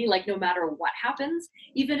irritability, like no matter what happens,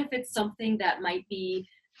 even if it's something that might be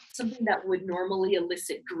something that would normally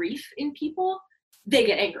elicit grief in people, they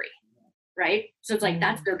get angry, right? So it's like,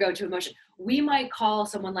 that's their go-to emotion. we might call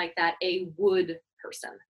someone like that a wood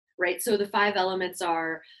person, right? So the 5 elements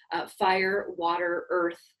are fire, water,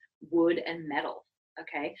 earth, wood, and metal.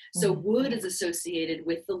 Okay, so wood is associated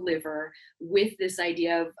with the liver, with this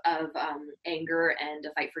idea of anger and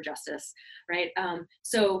a fight for justice, right?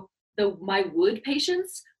 So my wood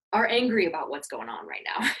patients are angry about what's going on right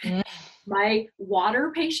now. My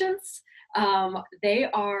water patients, they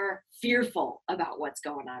are fearful about what's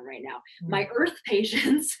going on right now. My earth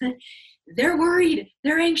patients, they're worried,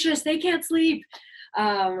 they're anxious, they can't sleep.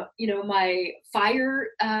 My fire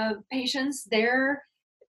patients, they're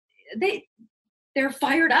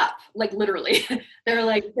fired up, like literally.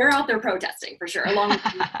 They're out there protesting for sure. Along with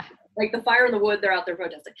like the fire and the wood, they're out there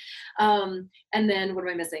protesting. And then what am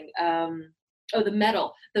I missing? The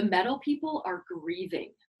metal. The metal people are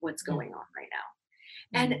grieving what's going on right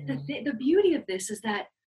now. And the beauty of this is that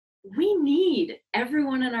we need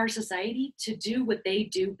everyone in our society to do what they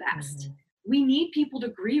do best. We need people to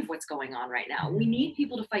grieve what's going on right now. We need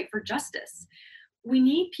people to fight for justice. We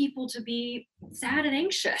need people to be sad and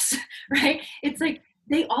anxious, right? It's like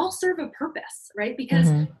they all serve a purpose, right? Because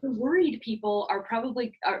the worried people are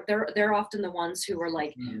probably, they're often the ones who are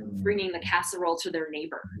like bringing the casserole to their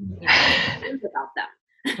neighbor, about them.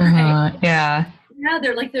 Right? Yeah. Yeah,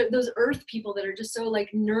 they're like those earth people that are just so like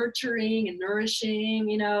nurturing and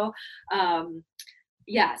nourishing,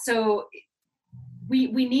 so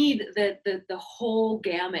we need the whole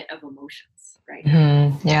gamut of emotions, right?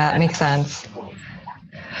 Yeah, it makes sense.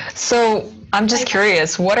 So I'm just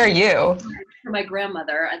curious, what are you? For my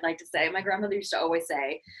grandmother, I'd like to say, my grandmother used to always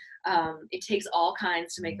say, it takes all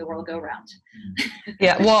kinds to make the world go round.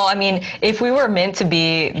 Yeah, well, I mean, if we were meant to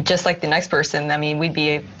be just like the next person, I mean, we'd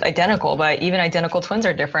be identical, but even identical twins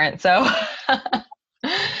are different. So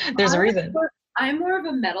there's a reason. I'm more of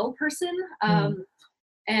a metal person.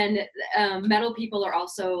 And metal people are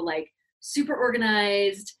also like super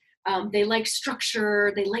organized. They like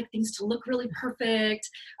structure. They like things to look really perfect.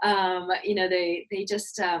 They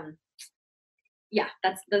just,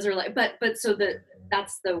 those are like, but so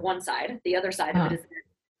that's the one side. The other side of it is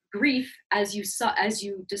grief, as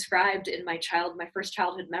you described in my first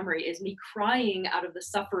childhood memory, is me crying out of the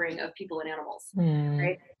suffering of people and animals.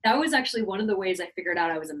 Right? That was actually one of the ways I figured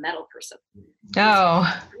out I was a metal person.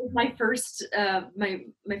 Oh, it was my first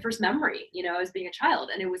my first memory, as being a child,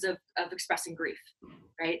 and it was of expressing grief,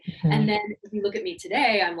 right? And then if you look at me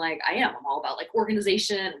today, I'm all about like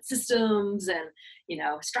organization and systems and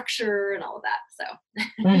structure and all of that.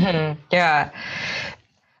 So yeah.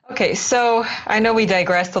 Okay, so I know we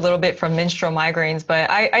digressed a little bit from menstrual migraines, but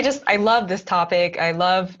I love this topic. I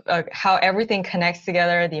love how everything connects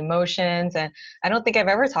together, the emotions, and I don't think I've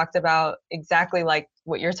ever talked about exactly like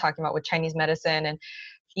what you're talking about with Chinese medicine and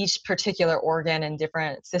each particular organ and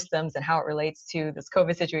different systems and how it relates to this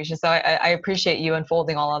COVID situation. So I appreciate you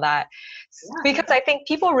unfolding all of that, because I think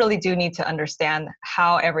people really do need to understand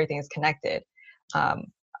how everything is connected.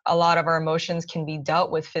 A lot of our emotions can be dealt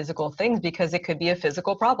with physical things because it could be a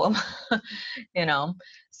physical problem,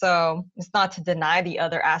 so it's not to deny the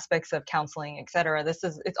other aspects of counseling, et cetera.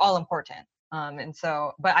 It's all important.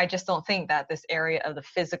 But I just don't think that this area of the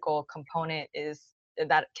physical component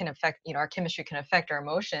that can affect, our chemistry can affect our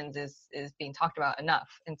emotions is being talked about enough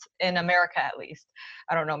in America, at least.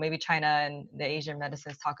 I don't know, maybe China and the Asian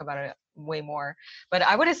medicines talk about it way more, but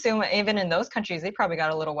I would assume even in those countries, they probably got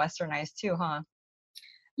a little westernized too, huh?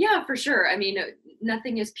 Yeah, for sure. I mean,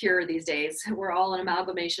 nothing is pure these days. We're all an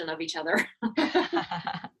amalgamation of each other.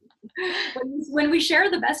 When we share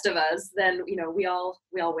the best of us, then, we all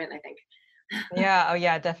win, I think. Yeah. Oh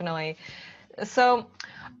yeah, definitely. So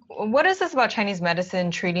what is this about Chinese medicine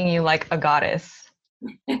treating you like a goddess?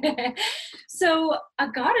 So a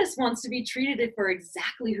goddess wants to be treated for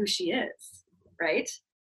exactly who she is, right?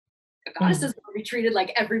 A goddess doesn't want to be treated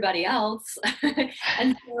like everybody else.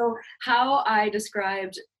 And so how I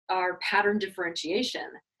described our pattern differentiation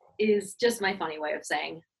is just my funny way of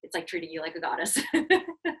saying it's like treating you like a goddess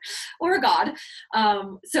or a god.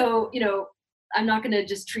 So, I'm not going to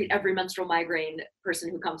just treat every menstrual migraine person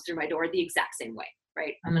who comes through my door the exact same way,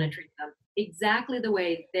 right? I'm going to treat them exactly the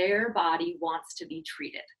way their body wants to be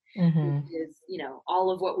treated. Which is,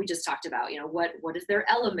 all of what we just talked about, what is their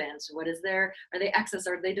element? Are they excess?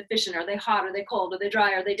 Are they deficient? Are they hot? Are they cold? Are they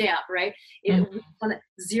dry? Are they damp? Right? We want to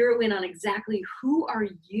zero in on exactly who are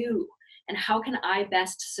you and how can I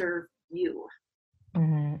best serve you?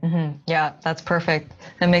 Yeah, that's perfect.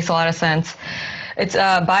 That makes a lot of sense. It's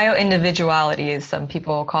bio-individuality, as some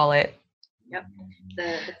people call it. Yep.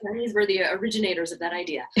 The Chinese were the originators of that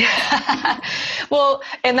idea. Well,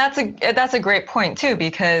 and that's a great point too,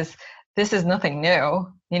 because this is nothing new.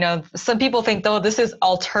 some people think, though, this is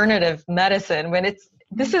alternative medicine when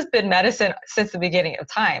this has been medicine since the beginning of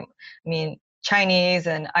time. I mean, Chinese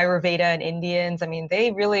and Ayurveda and Indians, I mean,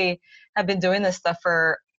 they really have been doing this stuff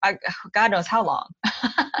for God knows how long.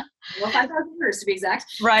 Well, 5,000 years to be exact.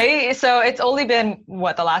 Right. So it's only been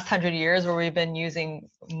the last 100 years where we've been using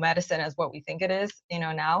medicine as what we think it is,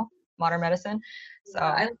 now, modern medicine. So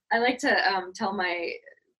I like to tell my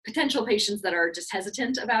potential patients that are just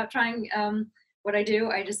hesitant about trying what I do.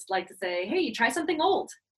 I just like to say, hey, try something old.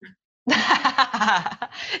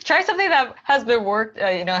 Try something that has been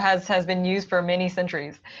has been used for many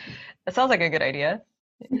centuries. That sounds like a good idea.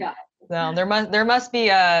 Yeah. So there must be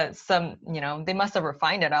some, they must have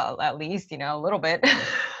refined it at least, a little bit.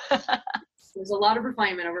 There's a lot of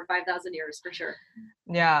refinement over 5,000 years for sure.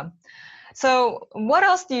 Yeah. So what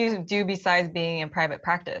else do you do besides being in private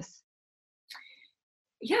practice?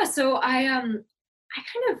 Yeah, so I kind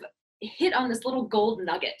of hit on this little gold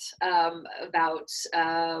nugget about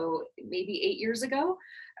maybe 8 years ago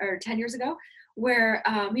or 10 years ago, where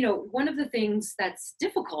one of the things that's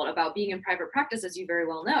difficult about being in private practice, as you very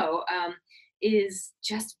well know, is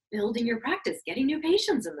just building your practice, getting new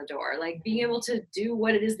patients in the door, like being able to do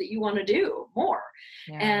what it is that you want to do more.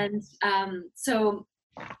 Yeah. And so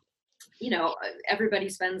everybody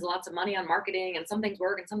spends lots of money on marketing, and some things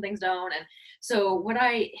work and some things don't. And so what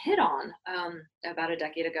I hit on about a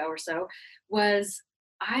decade ago or so was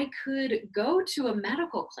I could go to a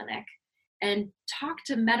medical clinic and talk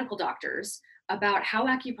to medical doctors about how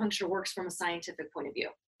acupuncture works from a scientific point of view.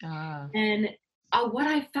 And what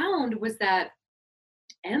I found was that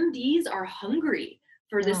MDs are hungry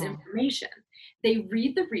for this information. They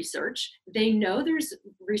read the research. They know there's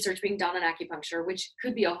research being done on acupuncture, which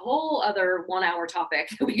could be a whole other 1-hour topic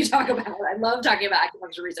that we could talk about. I love talking about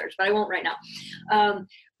acupuncture research, but I won't right now.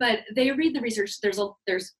 But they read the research. There's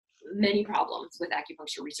many problems with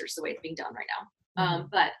acupuncture research the way it's being done right now.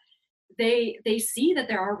 But they see that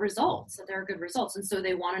there are results, that there are good results, and so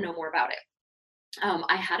they want to know more about it.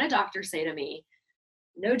 I had a doctor say to me,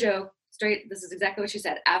 no joke, straight, this is exactly what she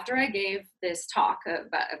said. After I gave this talk,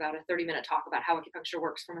 about a 30-minute talk about how acupuncture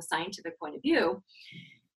works from a scientific point of view,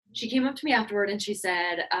 she came up to me afterward and she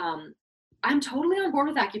said, I'm totally on board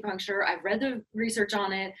with acupuncture. I've read the research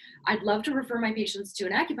on it. I'd love to refer my patients to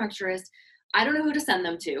an acupuncturist. I don't know who to send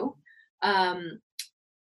them to,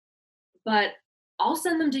 but I'll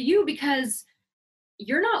send them to you because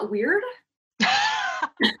you're not weird. And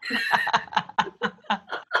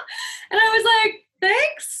I was like,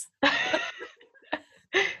 thanks.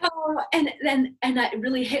 And that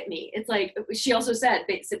really hit me. It's like, she also said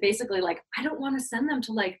basically, like, I don't want to send them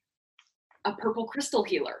to like a purple crystal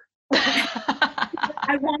healer.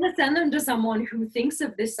 I want to send them to someone who thinks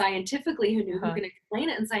of this scientifically, who can explain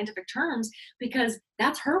it in scientific terms, because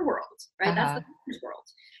that's her world, right? That's the doctor's world.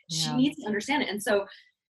 Yeah. She needs to understand it. And so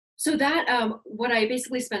that what I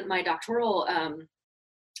basically spent my doctoral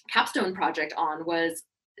capstone project on was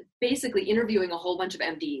basically interviewing a whole bunch of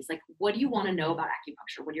MDs. Like, what do you want to know about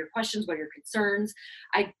acupuncture? What are your questions? What are your concerns?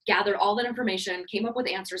 I gathered all that information, came up with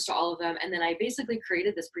answers to all of them, and then I basically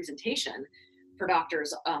created this presentation for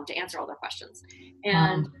doctors to answer all their questions.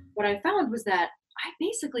 And what I found was that I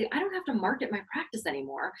don't have to market my practice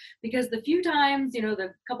anymore, because the few times,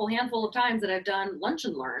 the handful of times that I've done lunch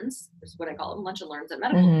and learns, which is what I call them, lunch and learns at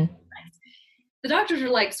medical clinics, the doctors are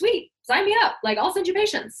like, sweet, sign me up. Like, I'll send you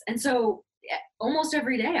patients. And so almost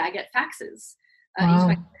every day I get faxes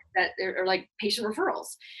that are like patient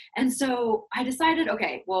referrals. And so I decided,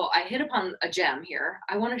 okay, well, I hit upon a gem here.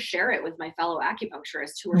 I want to share it with my fellow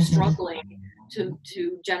acupuncturists who are struggling to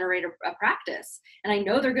generate a practice. And I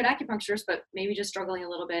know they're good acupuncturists, but maybe just struggling a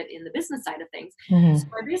little bit in the business side of things. So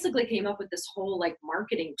I basically came up with this whole like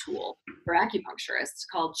marketing tool for acupuncturists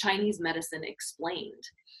called Chinese Medicine Explained.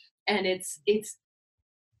 And it's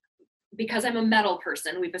because I'm a metal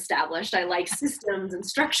person, we've established, I like systems and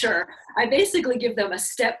structure. I basically give them a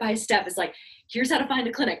step-by-step. It's like, here's how to find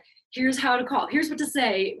a clinic. Here's how to call. Here's what to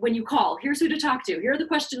say when you call. Here's who to talk to. Here are the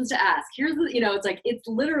questions to ask. Here's the, it's like, it's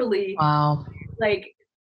literally like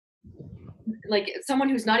someone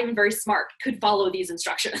who's not even very smart could follow these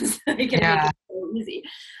instructions. They can make it so easy.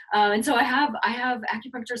 And so I have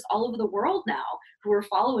acupuncturists all over the world now who are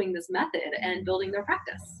following this method and building their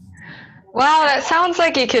practice. Wow, that sounds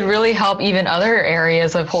like it could really help even other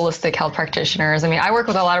areas of holistic health practitioners. I mean, I work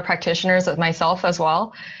with a lot of practitioners myself as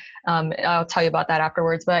well. I'll tell you about that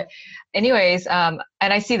afterwards. But anyways, and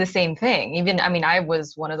I see the same thing. I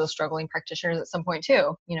was one of those struggling practitioners at some point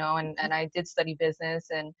too, and I did study business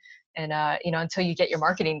and until you get your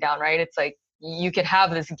marketing down, right? It's like you could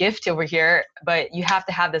have this gift over here, but you have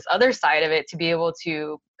to have this other side of it to be able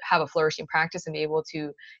to have a flourishing practice and be able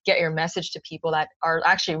to get your message to people that are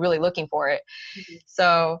actually really looking for it. Mm-hmm.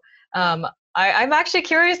 So I'm actually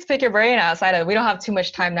curious to pick your brain outside of, we don't have too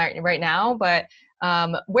much time right now, but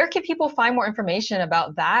where can people find more information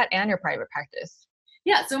about that and your private practice?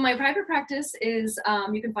 Yeah, so my private practice is,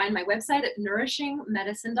 you can find my website at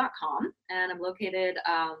nourishingmedicine.com, and I'm located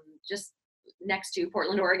just next to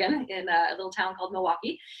Portland, Oregon, in a little town called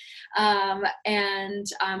Milwaukee. And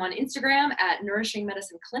I'm on Instagram at Nourishing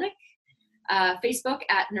Medicine Clinic, Facebook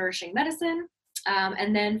at Nourishing Medicine.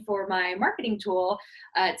 And then for my marketing tool,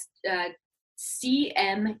 it's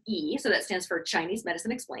CME, so that stands for Chinese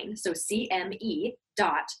Medicine Explained, so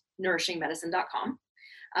CME.nourishingmedicine.com.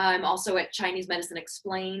 I'm also at Chinese Medicine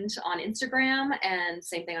Explained on Instagram, and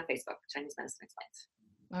same thing on Facebook, Chinese Medicine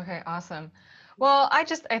Explained. Okay, awesome. Well, I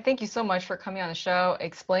thank you so much for coming on the show,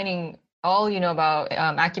 explaining all you know about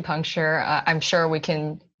acupuncture. I'm sure we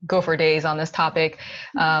can go for days on this topic,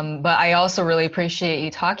 but I also really appreciate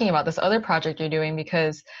you talking about this other project you're doing,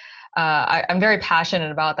 because I'm very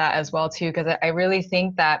passionate about that as well too, because I really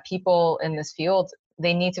think that people in this field,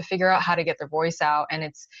 they need to figure out how to get their voice out,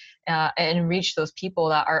 and and reach those people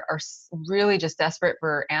that are really just desperate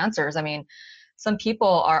for answers. I mean, some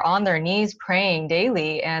people are on their knees praying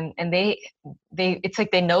daily, and they it's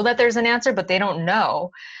like they know that there's an answer, but they don't know.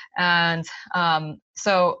 And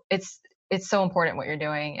so it's so important what you're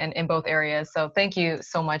doing in both areas. So thank you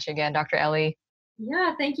so much again, Dr. Elie.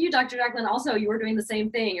 Yeah, thank you, Dr. Jacqueline. Also, you were doing the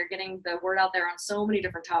same thing. You're getting the word out there on so many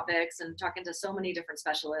different topics and talking to so many different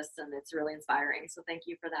specialists, and it's really inspiring. So thank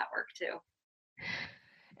you for that work too.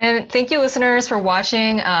 And thank you, listeners, for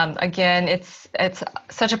watching. Again, it's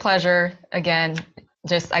such a pleasure. Again,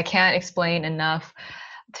 just I can't explain enough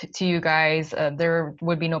to you guys. There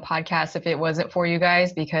would be no podcast if it wasn't for you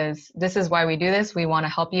guys, because this is why we do this. We want to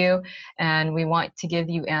help you, and we want to give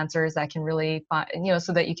you answers that can really find,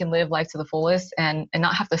 so that you can live life to the fullest and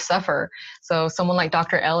not have to suffer. So someone like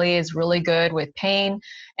Dr. Elie is really good with pain,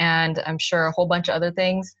 and I'm sure a whole bunch of other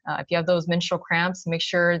things. If you have those menstrual cramps, make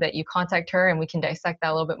sure that you contact her and we can dissect that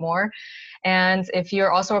a little bit more. And if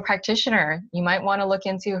you're also a practitioner, you might want to look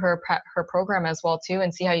into her program as well too,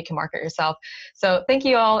 and see how you can market yourself. So thank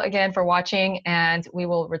you all again for watching, and we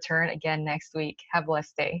will return again next week. Have a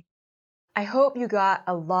blessed day. I hope you got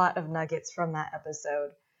a lot of nuggets from that episode.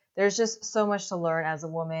 There's just so much to learn as a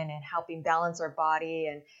woman, and helping balance our body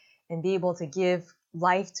and be able to give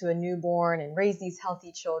life to a newborn and raise these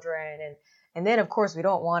healthy children. And then, of course, we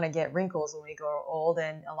don't want to get wrinkles when we grow old.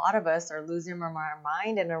 And a lot of us are losing our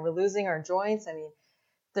mind, and we're losing our joints. I mean,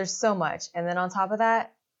 there's so much. And then on top of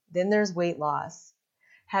that, then there's weight loss.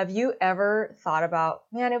 Have you ever thought about,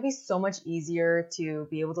 man, it'd be so much easier to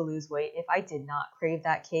be able to lose weight if I did not crave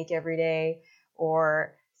that cake every day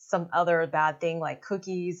or some other bad thing like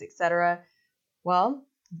cookies, etc.? Well,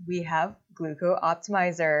 we have Gluco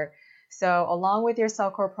Optimizer. So along with your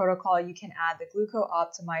CellCore protocol, you can add the Gluco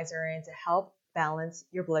Optimizer in to help balance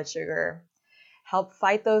your blood sugar, help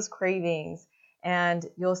fight those cravings. And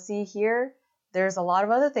you'll see here, there's a lot of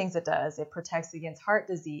other things it does. It protects against heart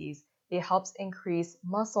disease. It helps increase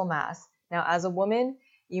muscle mass. Now, as a woman,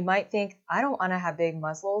 you might think, I don't want to have big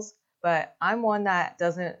muscles, but I'm one that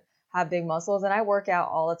doesn't have big muscles, and I work out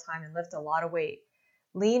all the time and lift a lot of weight.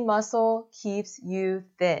 Lean muscle keeps you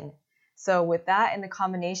thin. So with that and the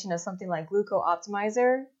combination of something like Gluco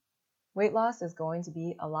Optimizer, weight loss is going to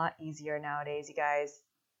be a lot easier nowadays, you guys.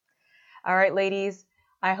 All right, ladies,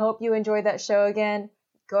 I hope you enjoyed that show again.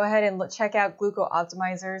 Go ahead and check out Gluco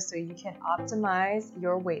Optimizer so you can optimize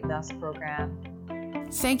your weight loss program.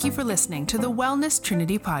 Thank you for listening to the Wellness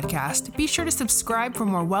Trinity podcast. Be sure to subscribe for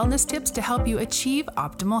more wellness tips to help you achieve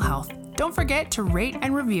optimal health. Don't forget to rate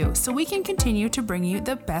and review so we can continue to bring you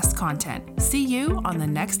the best content. See you on the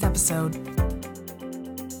next episode.